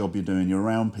whatever job you're doing. You're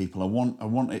around people. I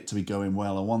want it to be going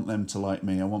well. I want them to like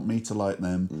me. I want me to like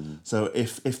them. So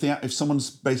if someone's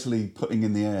basically putting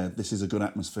in the air, this is a good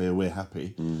atmosphere, we're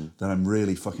happy, then I'm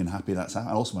really fucking happy that's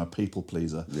happening. Also, I'm a people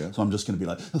pleaser, so I'm just going to be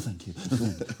like, oh, thank you,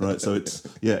 right? So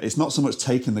it's not so much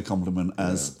taking the compliment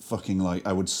as fucking like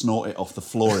I would snort it off the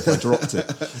floor if I dropped it.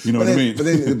 You know what I mean? But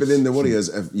then the worry is,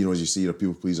 if as you see, you're a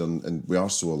people pleaser, and we are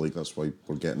so alike. That's why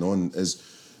we're getting on. Is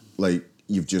like,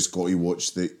 you've just got to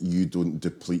watch that you don't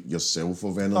deplete yourself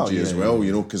of energy as well,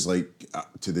 you know, because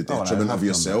to the detriment of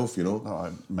yourself, you know.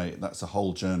 Oh, mate, that's a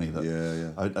whole journey. That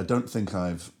I don't think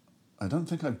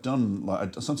I've done.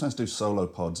 Like, I sometimes do solo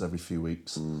pods every few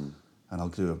weeks, and I'll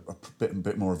do a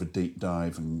bit more of a deep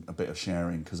dive and a bit of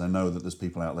sharing, because I know that there's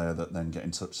people out there that then get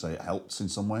in touch, say it helps in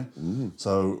some way.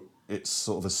 So it's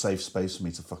sort of a safe space for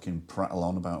me to fucking prattle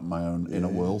on about my own inner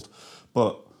world,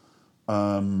 but.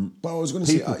 But I was going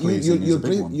to say,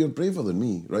 you're braver than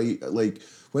me, right? Like,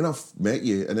 when I've met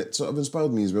you, and it sort of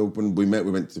inspired me as well. When we met,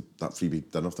 we went to that freebie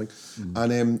dinner thing,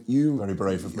 and you very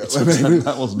brave of me to accept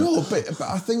that, wasn't it? No, but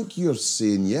I think you're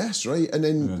saying yes, right? And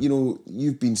then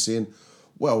you've been saying,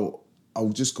 well, I'll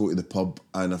just go to the pub,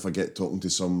 and if I get talking to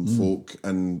some folk,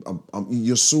 and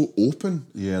you're so open.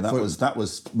 Yeah, that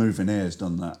was moving ears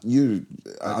done that.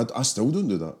 I still don't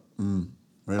do that.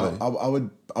 Really, I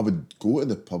would go to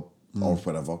the pub or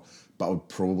whatever, but I would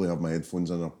probably have my headphones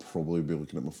in, and I'd probably be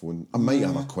looking at my phone. I might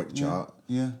have a quick chat.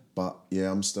 Yeah. But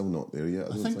I'm still not there yet.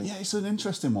 I think. It's an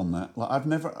interesting one, that. Like, I've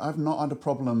not had a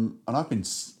problem, and I've been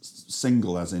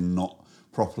single, as in not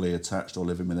properly attached or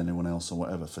living with anyone else or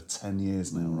whatever, for 10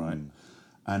 years now, right?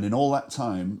 And in all that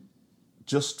time,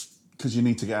 just because you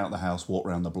need to get out of the house, walk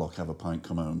around the block, have a pint,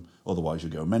 come home, otherwise you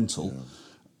go mental. Yeah.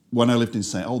 When I lived in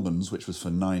St Albans, which was for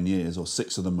 9 years, or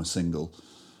 6 of them were single,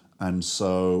 and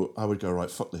so I would go,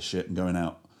 right, fuck this shit, and going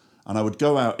out. And I would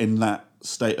go out in that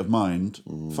state of mind,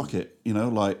 fuck it,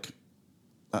 like,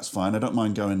 that's fine. I don't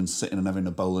mind going and sitting and having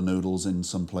a bowl of noodles in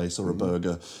some place, or a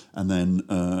burger. And then,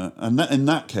 in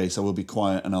that case, I will be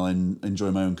quiet, and I'll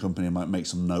enjoy my own company. I might make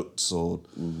some notes, or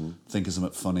think of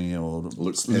something funny, or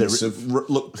look pensive.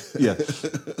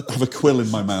 Have a quill in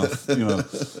my mouth,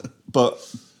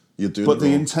 But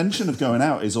the intention of going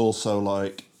out is also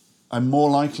like, I'm more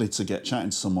likely to get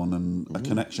chatting to someone, and a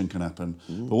connection can happen.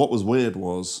 But what was weird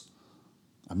was,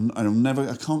 I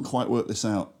can't quite work this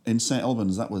out. In St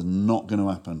Albans, that was not going to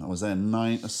happen. I was there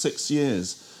 6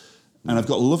 years, and I've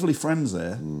got lovely friends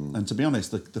there. And to be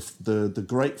honest, the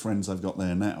great friends I've got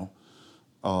there now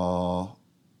are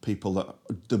people that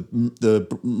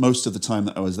the most of the time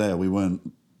that I was there, we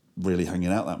weren't really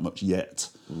hanging out that much yet.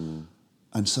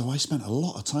 And so I spent a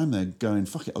lot of time there going,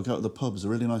 fuck it, I'll go to the pub. There's a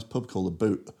really nice pub called The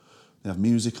Boot. They have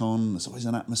music on. There's always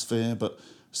an atmosphere, but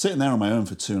sitting there on my own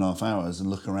for 2.5 hours and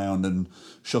look around and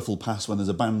shuffle past when there's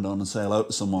a band on and say hello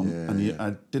to someone,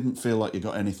 I didn't feel like you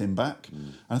got anything back.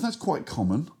 And I think that's quite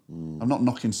common. I'm not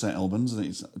knocking St Albans. I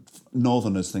think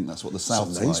Northerners think that's what the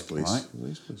South's nice like, place. right?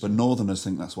 Nice place. But Northerners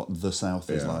think that's what the South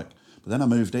is like. But then I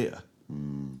moved here,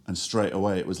 and straight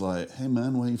away it was like, hey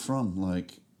man, where are you from?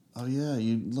 Like, oh yeah,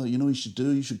 you know what you should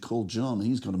do? You should call John.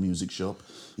 He's got a music shop.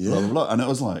 Blah, blah, blah. And it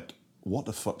was like, what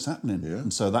the fuck's happening? Yeah.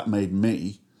 And so that made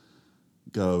me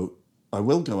go, I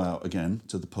will go out again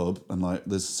to the pub and like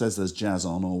says there's jazz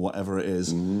on or whatever it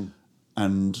is,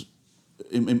 and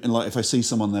like if I see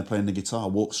someone there playing the guitar, I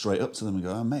walk straight up to them and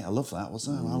go, oh mate, I love that. What's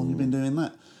that? How long have you been doing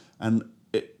that? And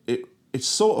it's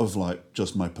sort of like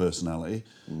just my personality,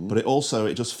 but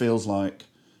it just feels like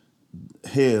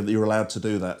here that you're allowed to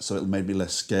do that, so it made me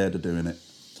less scared of doing it.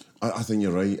 I think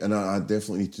you're right, and I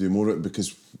definitely need to do more of it,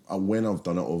 because when I've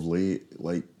done it of late,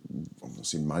 like, I'm not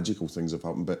saying magical things have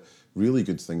happened, but really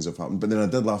good things have happened. But then I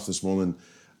did laugh this morning.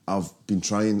 I've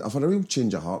had a real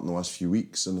change of heart in the last few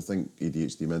weeks, and I think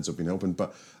ADHD meds have been helping,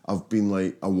 but I've been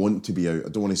like, I want to be out. I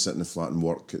don't want to sit in the flat and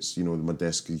work. It's, my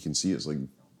desk, you can see it's like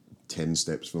 10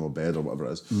 steps from my bed or whatever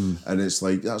it is. And it's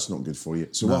like, that's not good for you.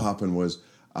 So what happened was,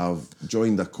 I've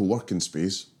joined a co-working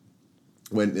space,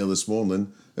 went there this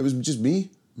morning, it was just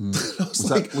me.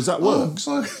 Was that work? Oh,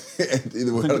 sorry.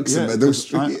 The works in Middle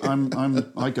Street.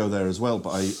 I go there as well,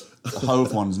 but the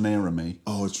Hove one's nearer me.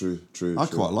 Oh, true. I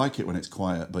quite like it when it's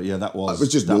quiet, but yeah, that was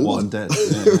dead.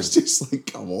 Yeah, it was just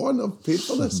like, come on, I've paid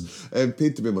for this.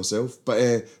 Paid to be myself. But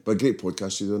a great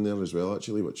podcast you've done there as well,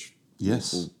 actually, which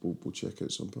we'll check out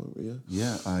at some point. But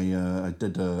yeah, I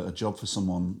did a job for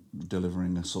someone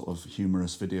delivering a sort of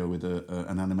humorous video with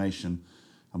an animation.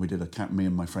 And we did me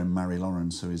and my friend Mary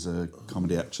Lawrence, who is a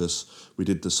comedy actress, we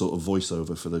did the sort of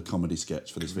voiceover for the comedy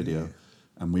sketch for this video.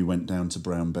 And we went down to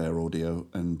Brown Bear Audio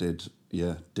and did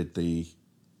the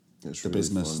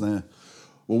business fun there.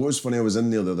 Well, what was funny, I was in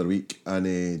there the other week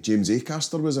and James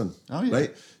Acaster was in. Oh, yeah.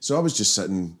 Right? So I was just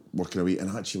sitting, working away,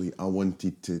 and actually I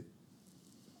wanted to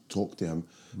talk to him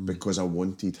because I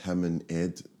wanted him and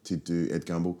Ed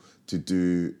Gamble, to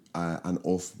do an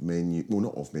off-menu, well,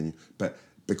 not off-menu, but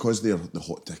because they're the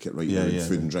hot ticket right now in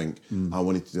food and drink, I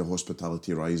wanted to do a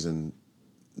Hospitality Rising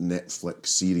Netflix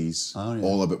series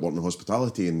all about working in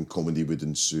hospitality, and comedy would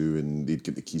ensue, and they'd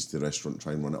get the keys to the restaurant and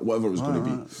try and run it, whatever it was going to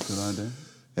be. Good idea.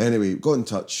 Anyway, got in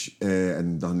touch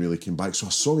and none really came back. So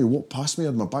I saw him, he walked past me, I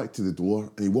had my back to the door,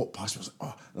 and he walked past me, I was like,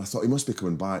 oh, and I thought he must be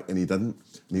coming back, and he didn't.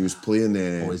 And he was playing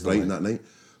Brighton that night.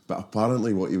 But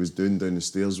apparently what he was doing down the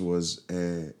stairs was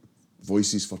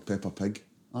voices for Peppa Pig.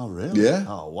 Oh, really? Yeah.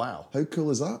 Oh, wow. How cool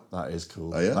is that? That is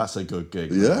cool. Oh, yeah? That's a good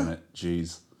gig, yeah? isn't it?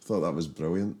 Jeez. I thought that was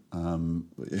brilliant. I'm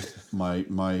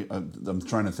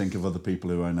trying to think of other people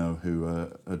who I know who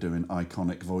are doing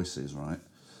iconic voices, right?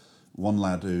 One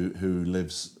lad who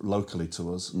lives locally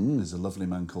to us is a lovely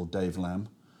man called Dave Lamb,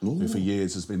 who for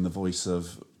years has been the voice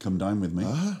of Come Dine With Me,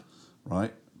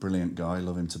 right? Brilliant guy,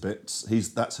 love him to bits.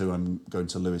 That's who I'm going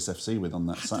to Lewis FC with on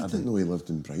that Saturday. I didn't know he lived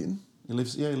in Brighton. He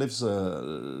lives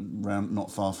around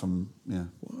not far from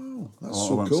Wow, that's so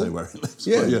cool. I won't say where he lives.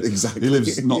 Yeah, exactly. He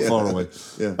lives not far away.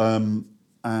 Yeah.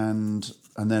 And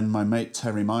then my mate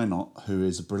Terry Minot, who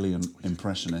is a brilliant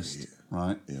impressionist,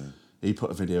 right? Yeah. He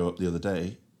put a video up the other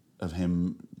day of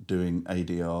him doing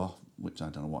ADR, which I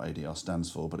don't know what ADR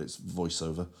stands for, but it's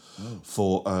voiceover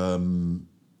for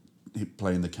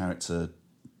playing the character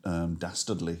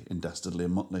Dastardly in Dastardly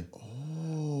and Motley.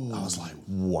 Oh, I was like,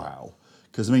 wow.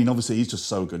 Because, I mean, obviously he's just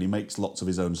so good. He makes lots of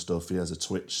his own stuff. He has a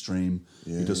Twitch stream.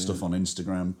 He does stuff on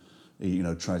Instagram. He,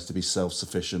 tries to be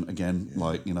self-sufficient again. Yeah.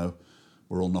 Like,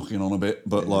 we're all knocking on a bit.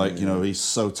 But, he's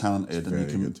so talented, and you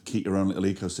can keep your own little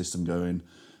ecosystem going.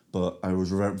 But I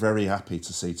was very happy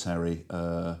to see Terry,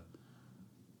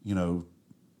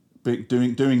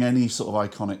 doing any sort of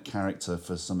iconic character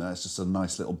for something that's just a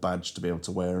nice little badge to be able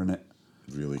to wear in it.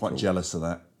 Really Quite cool. jealous of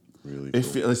that. Really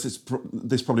if cool.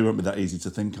 This probably won't be that easy to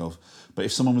think of, but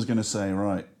if someone was going to say,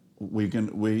 right, you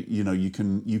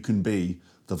can be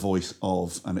the voice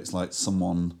of, and it's like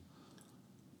someone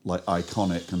like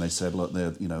iconic, and they said, look, they're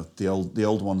the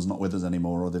old one's not with us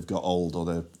anymore, or they've got old, or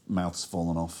their mouth's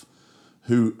fallen off.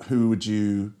 Who would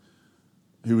you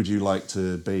like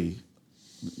to be?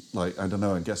 Like, I don't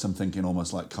know. I guess I'm thinking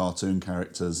almost like cartoon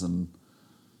characters and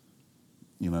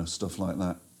stuff like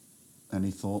that. Any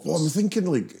thoughts? Well, I'm thinking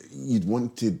like you'd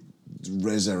want to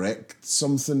resurrect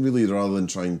something really, rather than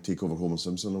try and take over Homer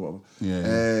Simpson or whatever.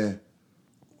 Yeah.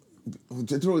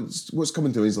 What's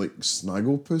coming to me is like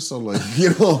Snagglepuss, or like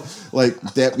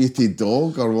like Deputy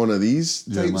Dog, or one of these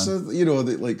types of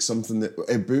like something that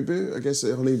Boo Boo, I guess,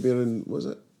 Honey Bear and was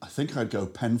it? I think I'd go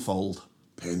Penfold.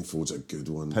 Penfold's a good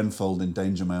one. Penfold in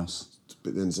Danger Mouse.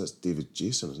 But then that's David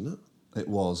Jason, isn't it? It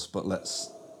was, but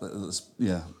let's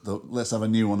have a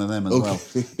new one of them as well.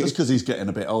 Just because he's getting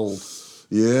a bit old.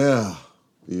 Yeah,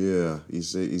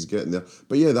 he's getting there.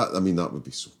 But yeah, that would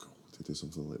be so cool to do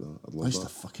something like that. I'd love that. I used to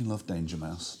fucking love Danger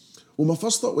Mouse. Well, my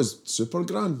first thought was Super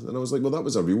Gran, and I was like, well, that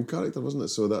was a real character, wasn't it?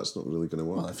 So that's not really going to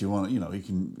work. Well, if you want,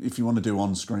 if you want to do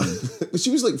on screen. But she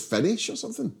was like Finnish or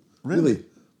something. Really?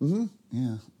 Mm-hmm.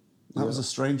 Yeah. That was a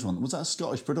strange one. Was that a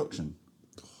Scottish production?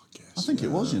 Oh, I guess. I think it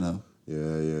was,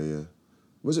 Yeah.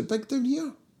 Was it big down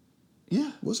here?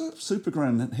 Yeah. Was it? Super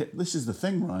Grand hit. This is the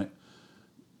thing, right?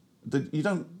 You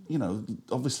don't,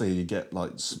 obviously you get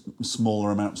like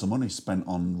smaller amounts of money spent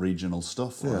on regional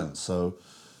stuff, right? Yeah. So,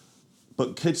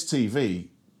 but kids' TV,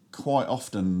 quite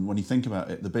often, when you think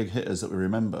about it, the big hitters that we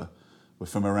remember were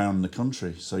from around the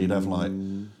country. So you'd have like,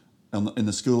 in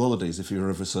the school holidays, if you were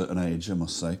of a certain age, I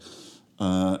must say,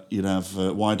 you'd have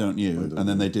Why Don't You? And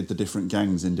then they did the different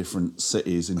gangs in different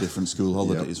cities in different school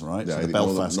holidays, right? Yeah, so the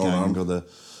Belfast gang or the...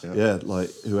 like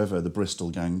whoever, the Bristol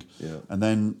gang. Yeah. And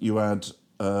then you had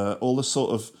all the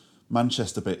sort of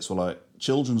Manchester bits were like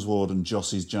Children's Ward and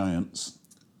Jossie's Giants.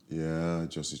 Yeah,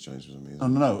 Jossie's Giants was amazing. Oh,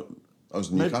 no. That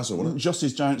was Newcastle, wasn't it?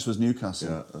 Jossie's Giants was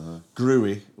Newcastle. Yeah,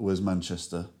 Gruey was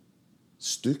Manchester.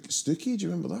 Stookie, do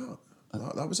you remember that?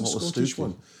 That was a Scottish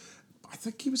one. I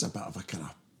think he was a bit of a kind of,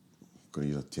 I'm going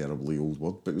to use a terribly old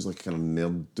word, but he was like a kind of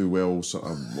ne'er-do-well, sort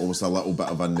of, almost a little bit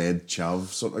of a Ned Chav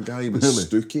sort of guy, but Really?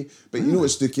 Stookie. But you know what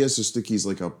Stookie is? So Stookie's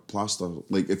like a plaster,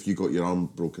 like if you got your arm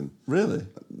broken. Really?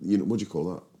 What do you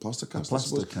call that? Plaster cast,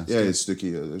 plaster I suppose? cast, Yeah, yeah. it's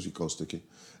Stookie, as you call Stookie.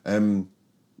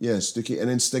 Yeah, Stookie. And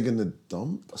then Stig in the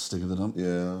Dump. Stick of the Dump.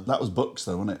 Yeah. That was books,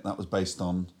 though, wasn't it? That was based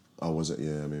on... Oh, was it?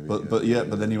 Yeah, maybe.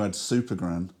 But then you had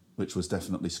Supergran, which was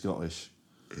definitely Scottish.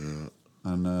 Yeah.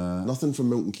 And Nothing from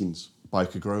Milton Keynes.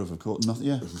 Biker Grove, of course. Nothing.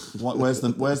 Yeah.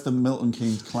 Where's the Milton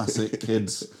Keynes classic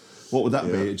kids? What would that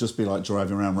be? It'd just be like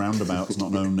driving around roundabouts,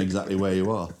 not knowing exactly where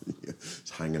you are. Yeah, it's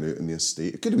hanging out in the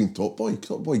estate. It could have been Top Boy.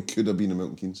 Top Boy could have been in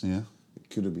Milton Keynes. Yeah. It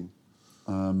could have been.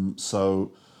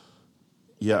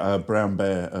 Brown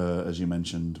Bear, as you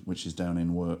mentioned, which is down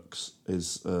in Works,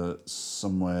 is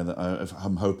somewhere that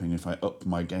I'm hoping if I up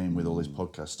my game with all this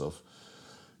podcast stuff,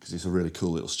 because it's a really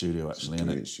cool little studio actually, isn't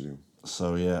it? Studio.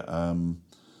 So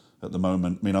at the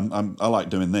moment, I mean, I like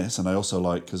doing this, and I also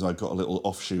like, because I've got a little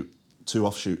two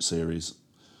offshoot series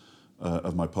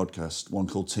of my podcast, one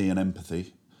called Tea and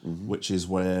Empathy, which is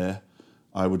where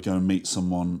I would go and meet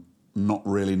someone not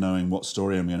really knowing what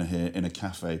story I'm going to hear in a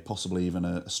cafe, possibly even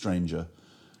a stranger,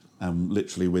 and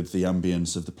literally with the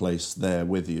ambience of the place there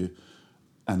with you,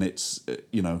 and it's,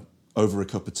 over a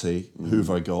cup of tea, who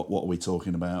have I got, what are we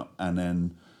talking about, and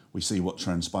then we see what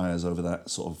transpires over that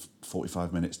sort of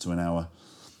 45 minutes to an hour.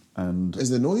 And is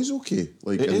the noise okay?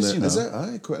 Like it is, is it?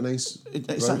 Aye, quite a nice.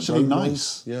 It's actually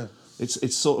nice. Noise. Yeah.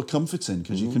 It's sort of comforting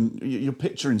because you're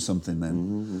picturing something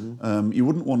then. You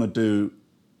wouldn't want to do...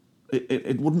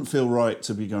 It wouldn't feel right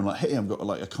to be going like, hey, I've got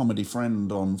like a comedy friend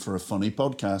on for a funny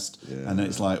podcast, and then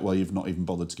it's like, well, you've not even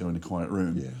bothered to go in a quiet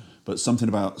room. Yeah. But something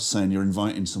about saying you're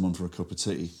inviting someone for a cup of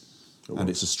tea, and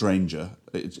it's a stranger,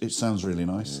 it sounds really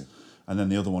nice. Yeah. And then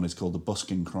the other one is called The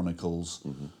Busking Chronicles.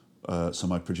 So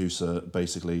my producer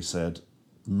basically said,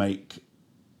 make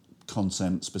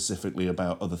content specifically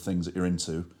about other things that you're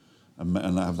into, and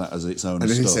have that as its own and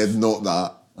stuff. And he said, not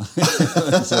that.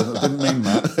 So I didn't mean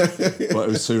that, but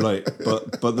it was too late.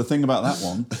 But the thing about that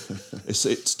one,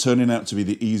 it's turning out to be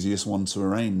the easiest one to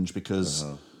arrange because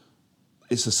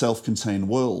it's a self-contained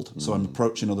world. So I'm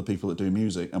approaching other people that do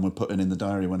music, and we're putting in the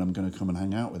diary when I'm going to come and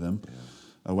hang out with them. Yeah.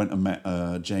 I went and met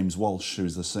James Walsh,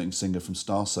 who's the singer from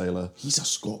Star Sailor. He's a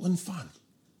Scotland fan.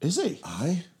 Is he?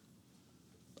 Aye.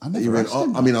 I never asked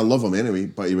him. I mean, I love him anyway,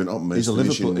 but he went up and he's a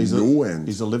Liverpool. He's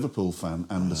a Liverpool fan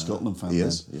and a Scotland fan. He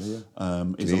is. Yeah.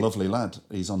 He's a lovely lad.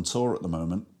 He's on tour at the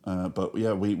moment. But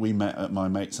yeah, we met at my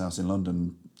mate's house in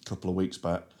London a couple of weeks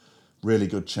back. Really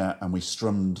good chat, and we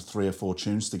strummed 3 or 4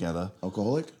 tunes together.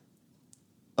 Alcoholic?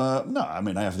 No, I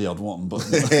mean I have the odd one, but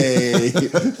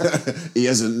he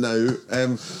isn't now.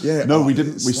 No, we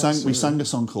didn't. We sang a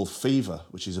song called Fever,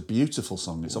 which is a beautiful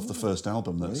song. It's off the first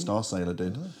album that Star Sailor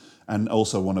did. And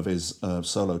also one of his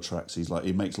solo tracks.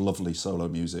 He makes lovely solo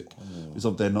music. He's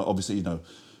up there. Not obviously,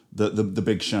 the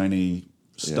big shiny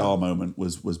star moment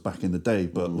was back in the day,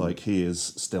 but like he is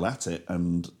still at it,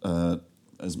 and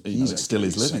still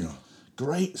is living. Singer.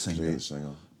 Great singer. Great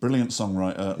singer. Brilliant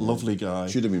songwriter. Lovely guy.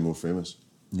 Should have been more famous.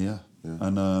 Yeah.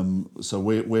 And so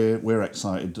we're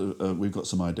excited. We've got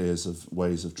some ideas of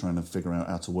ways of trying to figure out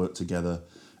how to work together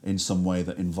in some way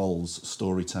that involves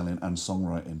storytelling and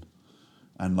songwriting.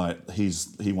 and like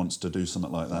he wants to do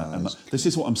something like that. And this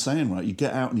is what I'm saying, right? You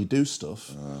get out and you do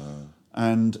stuff.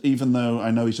 And even though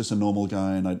I know he's just a normal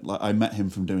guy, and I met him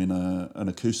from doing an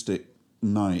acoustic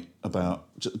night about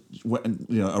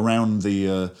around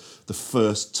the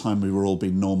first time we were all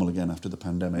being normal again after the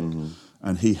pandemic,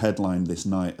 and he headlined this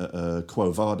night at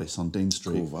Quo Vadis on Dean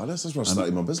Street. Quo Vadis, that's where I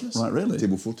started my business. Right, really?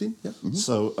 Table 14, yeah.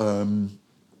 So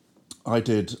I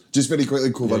did. Just very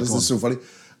quickly, Quo Vadis, go this is so funny.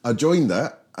 I joined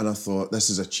that and I thought this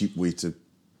is a cheap way to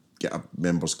get a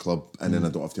members club, and then I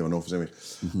don't have to have an office anyway.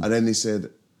 And then they said,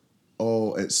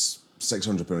 oh, it's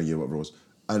 £600 a year, whatever it was.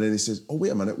 And then he says, oh,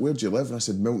 wait a minute, where do you live? And I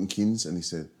said, Milton Keynes. And he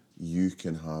said, you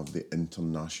can have the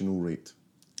international rate.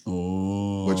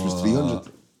 Oh. Which was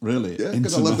 300. Really? Yeah,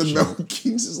 because I lived in Milton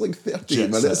Keynes. It's like 30 Jet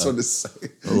minutes setter. on the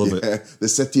side. I love it. The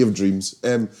city of dreams.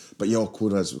 But yeah, Quo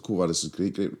Vadis is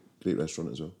great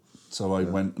restaurant as well. So I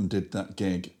went and did that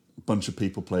gig. A bunch of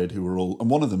people played who were all... And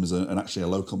one of them is actually a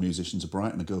local musician to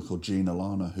Brighton, a girl called Gina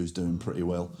Lana, who's doing pretty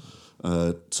well.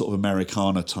 Sort of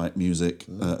Americana type music,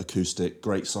 acoustic,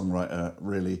 great songwriter.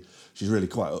 Really, she's really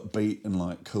quite upbeat and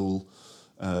like cool,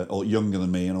 or younger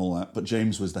than me and all that. But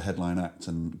James was the headline act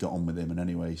and got on with him. And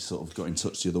anyway, sort of got in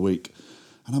touch the other week,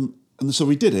 and so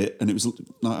we did it. And it was.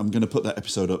 I'm going to put that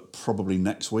episode up probably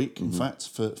next week. In fact,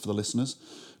 for the listeners.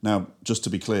 Now, just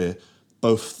to be clear,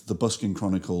 both the Busking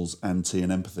Chronicles and Tea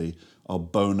and Empathy are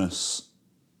bonus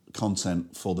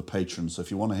content for the patrons. So if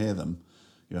you want to hear them,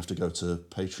 you have to go to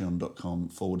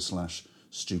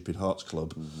patreon.com/Stupid Hearts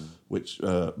Club, which,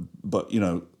 but, you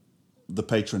know, the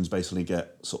patrons basically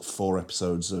get sort of 4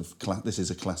 episodes of, this is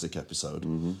a classic episode,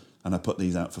 and I put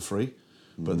these out for free.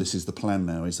 But this is the plan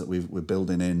now, is that we're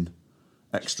building in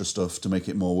extra stuff to make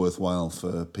it more worthwhile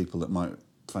for people that might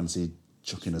fancy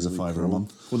chucking us a £5 a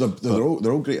month. Well,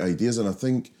 they're all great ideas, and I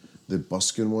think the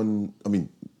Busking one, I mean,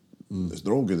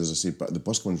 they're all good, as I say, but the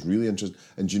Busking one's really interesting.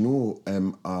 And do you know,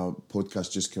 a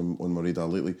podcast just came on my radar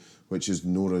lately, which is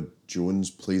Nora Jones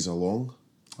Plays Along.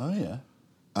 Oh, yeah.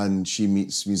 And she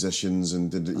meets musicians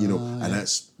and and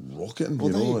it's rocketing. Well,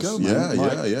 there you go, man.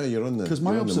 Yeah, you're on the... Because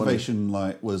my observation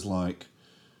was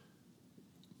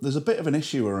there's a bit of an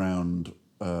issue around...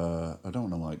 I don't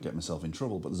want to get myself in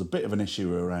trouble, but there's a bit of an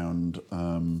issue around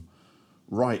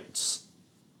rights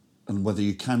and whether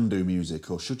you can do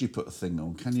music or should you put a thing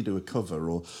on, can you do a cover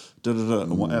or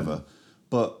and whatever.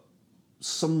 But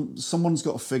someone's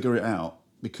got to figure it out,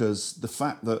 because the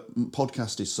fact that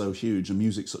podcast is so huge and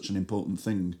music's such an important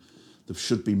thing, there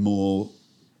should be more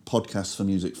podcasts for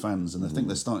music fans, and I think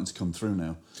they're starting to come through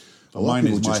now. Mine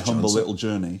is my humble little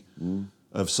journey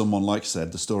of someone, like I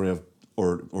said, the story I've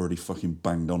already fucking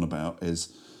banged on about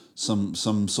is some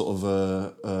sort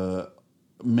of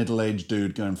middle-aged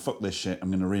dude going, fuck this shit,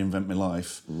 I'm going to reinvent my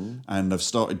life. And I've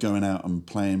started going out and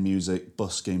playing music,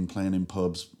 busking, playing in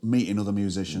pubs, meeting other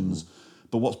musicians.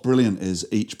 But what's brilliant is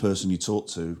each person you talk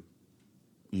to,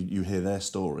 you hear their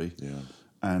story. Yeah.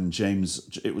 And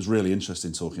James, it was really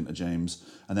interesting talking to James.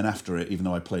 And then after it, even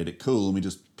though I played it cool, and we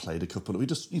just played a couple,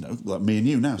 like me and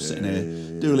you now, sitting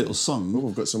here, do a little song. Well,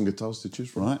 we've got some guitars to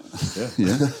choose from. Right.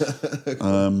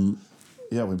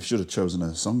 Yeah, we should have chosen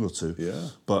a song or two. Yeah.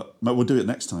 But we'll do it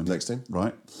next time. Next time.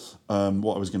 Right.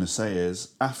 What I was going to say is,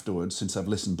 afterwards, since I've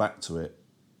listened back to it,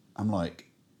 I'm like,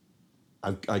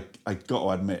 I got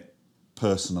to admit,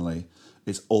 personally,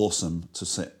 it's awesome to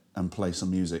sit and play some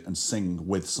music and sing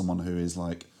with someone who is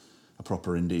like a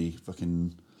proper indie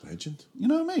fucking legend. You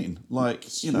know what I mean? Like,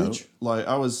 it's huge. Like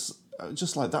I was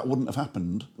just like, that wouldn't have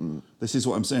happened. This is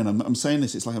what I'm saying. I'm saying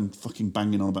this, it's like I'm fucking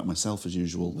banging on about myself as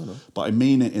usual. No. But I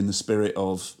mean it in the spirit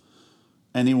of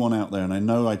anyone out there, and I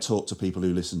know I talk to people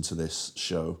who listen to this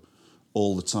show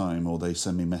all the time, or they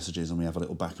send me messages and we have a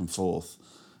little back and forth.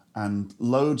 And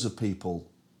loads of people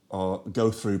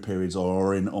go through periods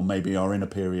or maybe are in a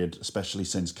period, especially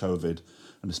since COVID,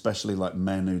 and especially like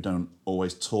men who don't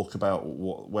always talk about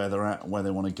where they're at and where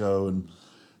they want to go. And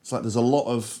it's like there's a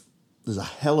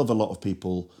hell of a lot of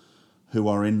people who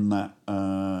are in that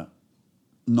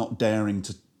not daring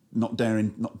to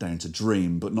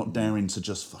dream, but not daring to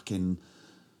just fucking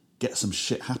get some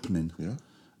shit happening. Yeah.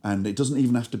 And it doesn't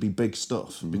even have to be big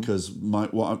stuff, because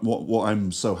what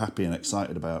I'm so happy and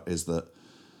excited about is that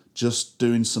just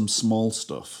doing some small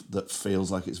stuff that feels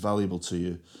like it's valuable to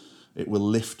you, it will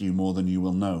lift you more than you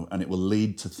will know, and it will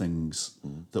lead to things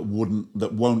that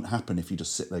won't happen if you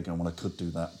just sit there going, well, I could do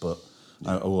that, but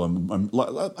I'm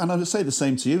like, and I would say the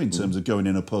same to you in terms of going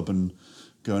in a pub and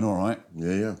going, all right,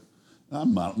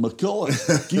 I'm Mark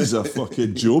McCulloch. He's a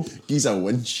fucking job. He's a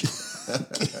winch.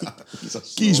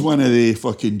 He's one of the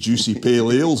fucking juicy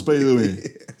pale ales, by the way.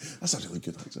 That's a really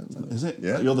good accent. Isn't it? Is it?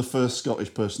 Yeah. You're the first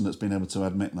Scottish person that's been able to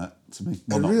admit that to me.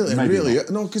 Well, Really.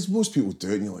 No, because most people do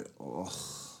it and you're like, oh,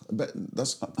 but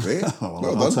that's great.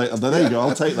 There you go.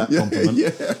 I'll take that compliment.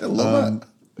 Yeah, I love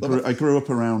it. I grew up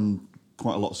around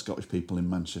quite a lot of Scottish people in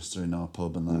Manchester in our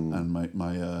pub and that, and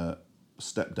my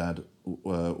stepdad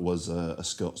was a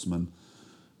Scotsman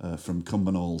from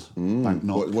Cumbernauld,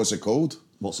 Banknock. What's it called?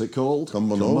 What's it called?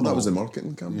 Cumbernauld. That was the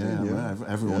marketing campaign. Yeah. Well,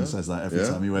 everyone says that every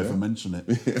time you ever mention it.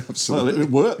 Yeah, absolutely. Well, it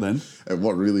worked then. It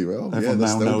worked really well. Everyone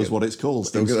now knows what it's called.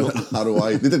 Still get an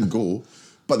ROI. They didn't go,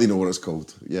 but they know what it's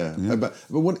called. Yeah. But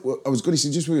what I was going to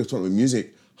say, just when you were talking about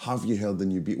music, have you heard the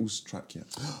new Beatles track yet?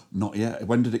 Not yet.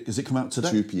 When did it? Is it come out today?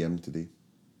 2 p.m. today.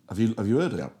 Have you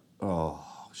heard it? Yeah. Oh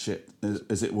shit!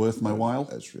 Is it worth my while?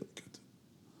 It's really good.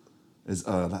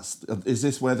 Is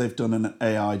this where they've done an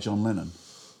AI John Lennon?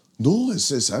 No,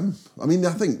 it's him. I mean,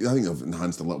 I think they've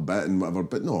enhanced a little bit and whatever,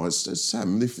 but no, it's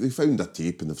him. They found a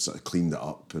tape and they've sort of cleaned it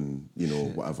up and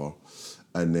whatever.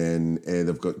 And then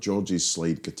they've got George's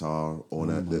slide guitar on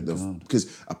it. Because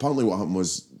apparently what happened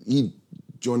was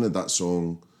John had that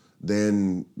song.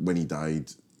 Then when he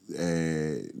died,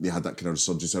 they had that kind of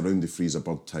resurgence around the Freeze a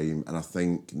Bird time, and I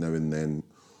think Now and Then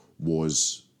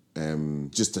was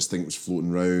just this thing that was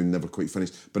floating around, never quite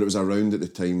finished. But it was around at the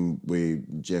time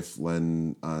with Jeff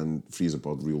Lynne and Freeze a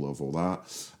Bird, Real Love, all that,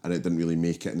 and it didn't really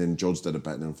make it. And then George did a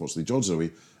bit, and unfortunately George's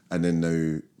away. And then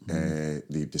now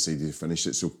they decided to finish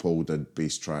it, so Paul did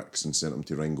bass tracks and sent them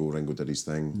to Ringo. Ringo did his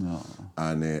thing. No.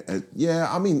 And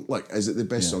I mean, like, is it the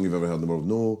best song you've ever heard in the world?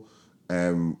 No.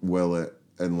 Will it?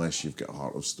 Unless you've got a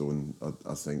heart of stone,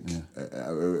 I think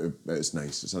it's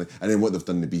nice. It's nice. And then what they've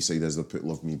done, the B-side is they've put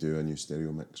Love Me Do, a new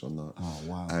stereo mix on that. Oh,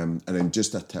 wow. And then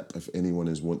just a tip, if anyone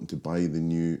is wanting to buy the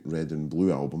new Red and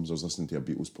Blue albums, I was listening to a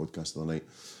Beatles podcast the other night,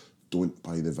 don't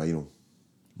buy the vinyl.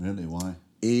 Really? Why?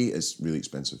 A, it's really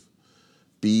expensive.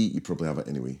 B, you probably have it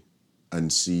anyway.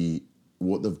 And C,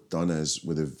 what they've done is,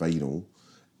 with the vinyl,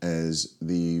 is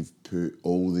they've put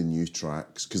all the new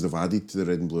tracks, because they've added to the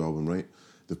Red and Blue album, right?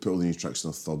 They've put all the new tracks on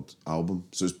a third album.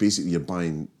 So it's basically you're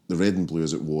buying the Red and Blue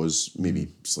as it was, maybe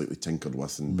slightly tinkered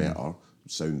with and better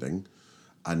sounding,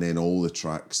 and then all the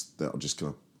tracks that are just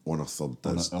kind of on a third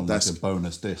disc. On like a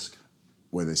bonus disc.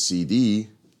 With a CD,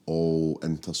 all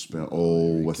interspersed,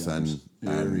 all within.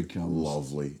 Here he comes.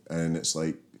 Lovely. And it's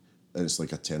like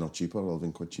a tenner cheaper,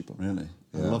 11 quid cheaper. Really?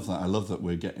 Yeah. I love that. I love that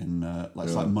we're getting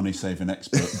it's like money-saving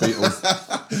expert Beatles.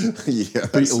 Yeah,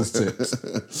 Beatles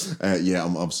tips.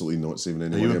 I'm absolutely not saving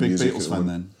any Are money. you a big music Beatles fan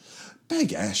then?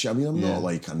 Big-ish. I mean, I'm not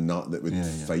like a nut that would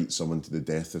fight someone to the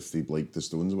death if they liked the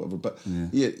Stones or whatever. But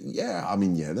they're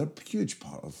a huge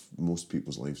part of most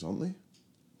people's lives, aren't they?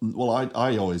 Well,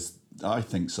 I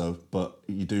think so, but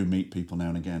you do meet people now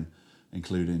and again,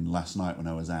 including last night when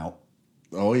I was out.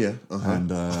 Oh yeah, and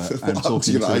talking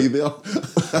to your eye there.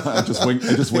 I just winked.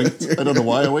 I don't know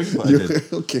why I winked, but I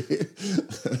did. Okay.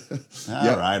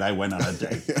 All right, I went on a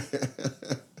date.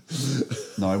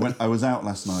 No, I was out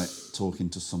last night talking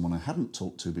to someone I hadn't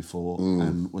talked to before,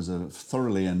 and was a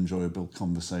thoroughly enjoyable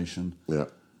conversation. Yeah.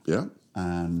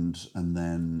 And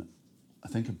then I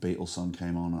think a Beatles song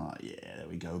came on. There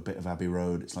we go, a bit of Abbey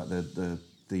Road. It's like the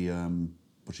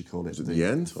what do you call it? The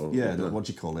end? Or, what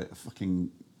do you call it?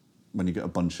 When you get a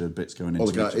bunch of bits going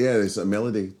into it. It's a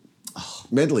melody.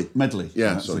 Medley.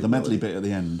 Yeah, sorry. So the medley bit at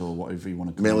the end, or whatever you want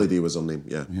to call Melody it. was her name,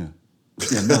 yeah. Yeah,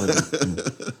 Melody.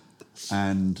 Yeah.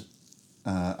 And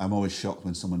I'm always shocked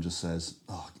when someone just says,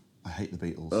 "Oh, I hate the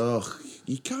Beatles." Ugh,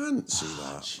 you can't say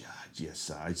that. Yes,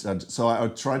 so I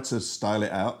tried to style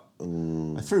it out.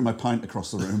 I threw my pint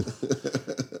across the room,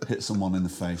 hit someone in the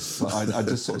face. But I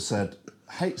just sort of said,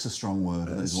 "Hate's a strong word,"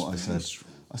 is what I said.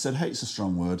 I said, "Hate's a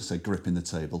strong word." I said, gripping the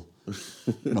table.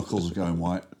 Knuckles were going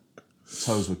white.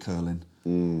 Toes were curling.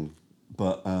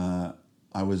 But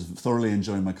I was thoroughly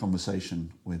enjoying my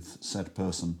conversation with said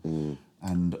person.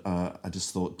 And I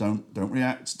just thought, don't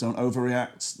react, don't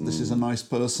overreact. This is a nice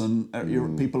person.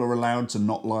 People are allowed to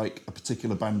not like a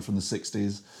particular band from the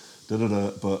 60s.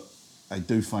 But I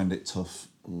do find it tough.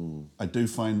 I do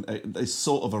find it's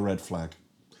sort of a red flag.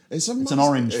 It's an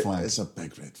orange flag. It's a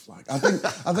big red flag. I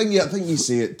think you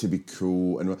say it to be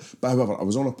cool. But however, I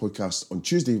was on a podcast on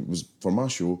Tuesday. It was for my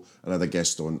show, and I had a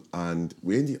guest on, and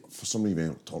we ended up, for some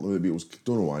reason, talking about the Beatles.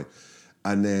 Don't know why.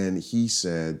 And then he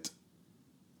said,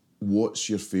 "What's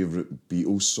your favourite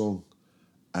Beatles song?"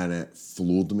 And it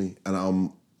floored me, and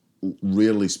I'm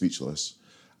rarely speechless.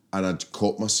 And I'd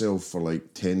caught myself for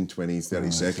like 10, 20,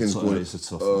 30 seconds. It's a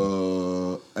tough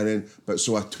one. And then,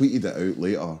 so I tweeted it out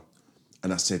later.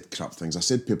 And I said crap things. I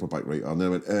said paperback writer, and then I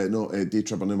went, no, day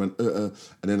tripper, and then I went, and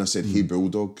then I said Hey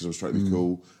Bulldog, because I was trying to be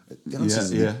cool. The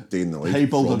answer's Day in the Life. Hey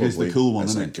Bulldog probably. is the cool one,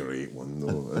 isn't it? It's a great one,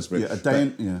 though. A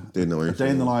Day in the Life. A Day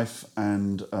in the Life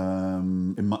and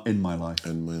In My Life.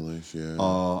 In My Life, yeah.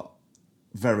 Are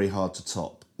very hard to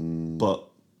top. But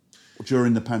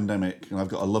during the pandemic, and I've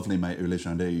got a lovely mate who lives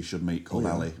around here you should meet called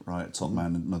Ali, right? Top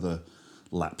man, another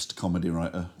lapsed comedy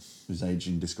writer who's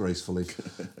aging disgracefully.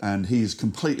 And he's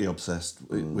completely obsessed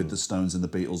with the Stones and the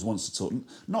Beatles, wants to talk,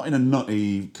 not in a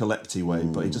nutty, collecty way,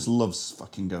 but he just loves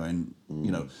fucking going,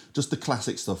 you know, just the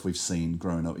classic stuff we've seen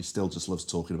growing up. He still just loves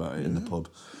talking about it in the pub.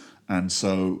 And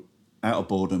so, out of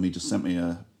boredom, he just sent me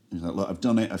he's like, look, I've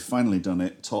done it, I've finally done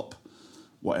it, top,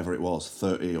 whatever it was,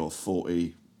 30 or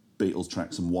 40 Beatles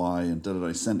tracks and why, and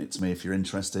he sent it to me if you're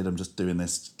interested. I'm just doing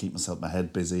this to keep my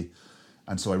head busy.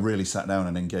 And so I really sat down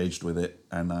and engaged with it,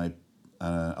 and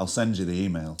I'll send you the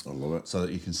email. I love it. So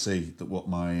that you can see that what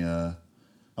my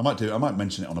I might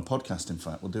mention it on a podcast. In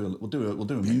fact, we'll do a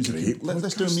music.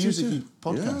 Let's do a music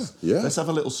podcast. Yeah. Let's have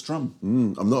a little strum.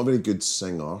 I'm not a very good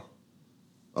singer.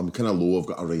 I'm kind of low. I've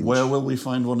got a range. Where will we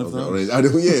find one of those? I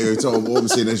know. Yeah. So what I'm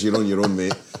saying is, you're on your own,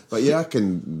 mate. But yeah, I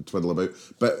can twiddle about.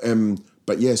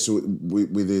 But yeah, so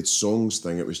with the songs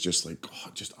thing, it was just like,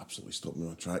 it just absolutely stopped me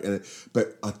on track.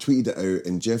 But I tweeted it out,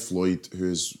 and Jeff Lloyd, who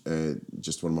is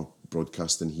just one of my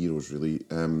broadcasting heroes, really.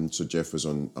 So Jeff was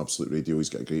on Absolute Radio. He's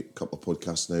got a great couple of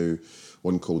podcasts now.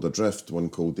 One called Adrift, one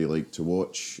called They Like to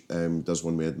Watch. Does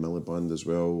one with Ed Miliband as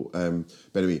well.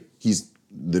 But anyway, he's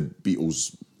the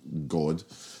Beatles god.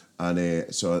 And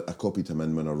so I copied him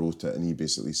in when I wrote it, and he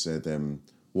basically said,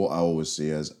 what I always say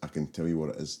is, I can tell you what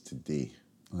it is today.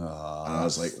 And I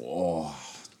was like,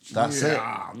 that's it.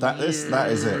 That is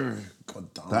it.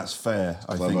 God damn. That's fair.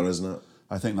 Clever, isn't it?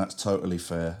 I think that's totally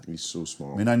fair. He's so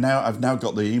smart. I mean, I've now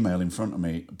got the email in front of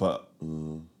me, but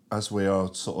as we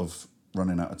are sort of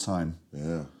running out of time,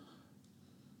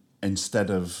 instead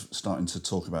of starting to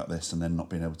talk about this and then not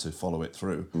being able to follow it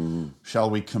through, shall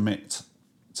we commit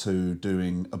to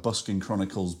doing a Busking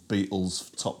Chronicles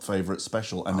Beatles top favourite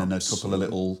special and then a couple of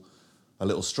a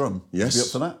little strum? Yes. You up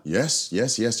for that? Yes.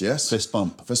 Fist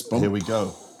bump. Fist bump. Here we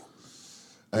go.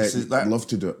 I'd love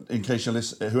to do it. In case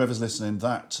whoever's listening,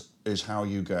 that is how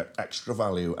you get extra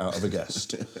value out of a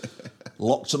guest.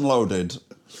 Locked and loaded.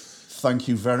 Thank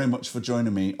you very much for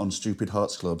joining me on Stupid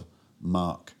Hearts Club,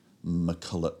 Mark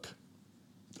McCulloch.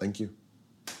 Thank you.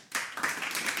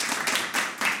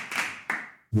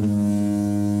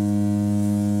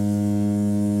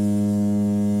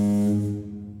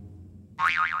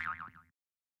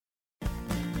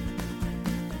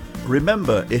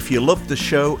 Remember, if you love the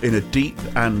show in a deep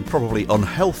and probably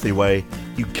unhealthy way,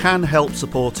 you can help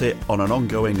support it on an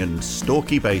ongoing and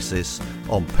stalky basis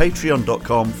on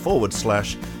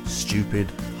patreon.com/Stupid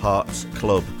Hearts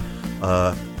Club.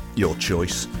 Your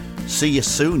choice. See you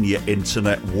soon, you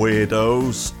internet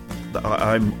weirdos.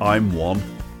 I'm one.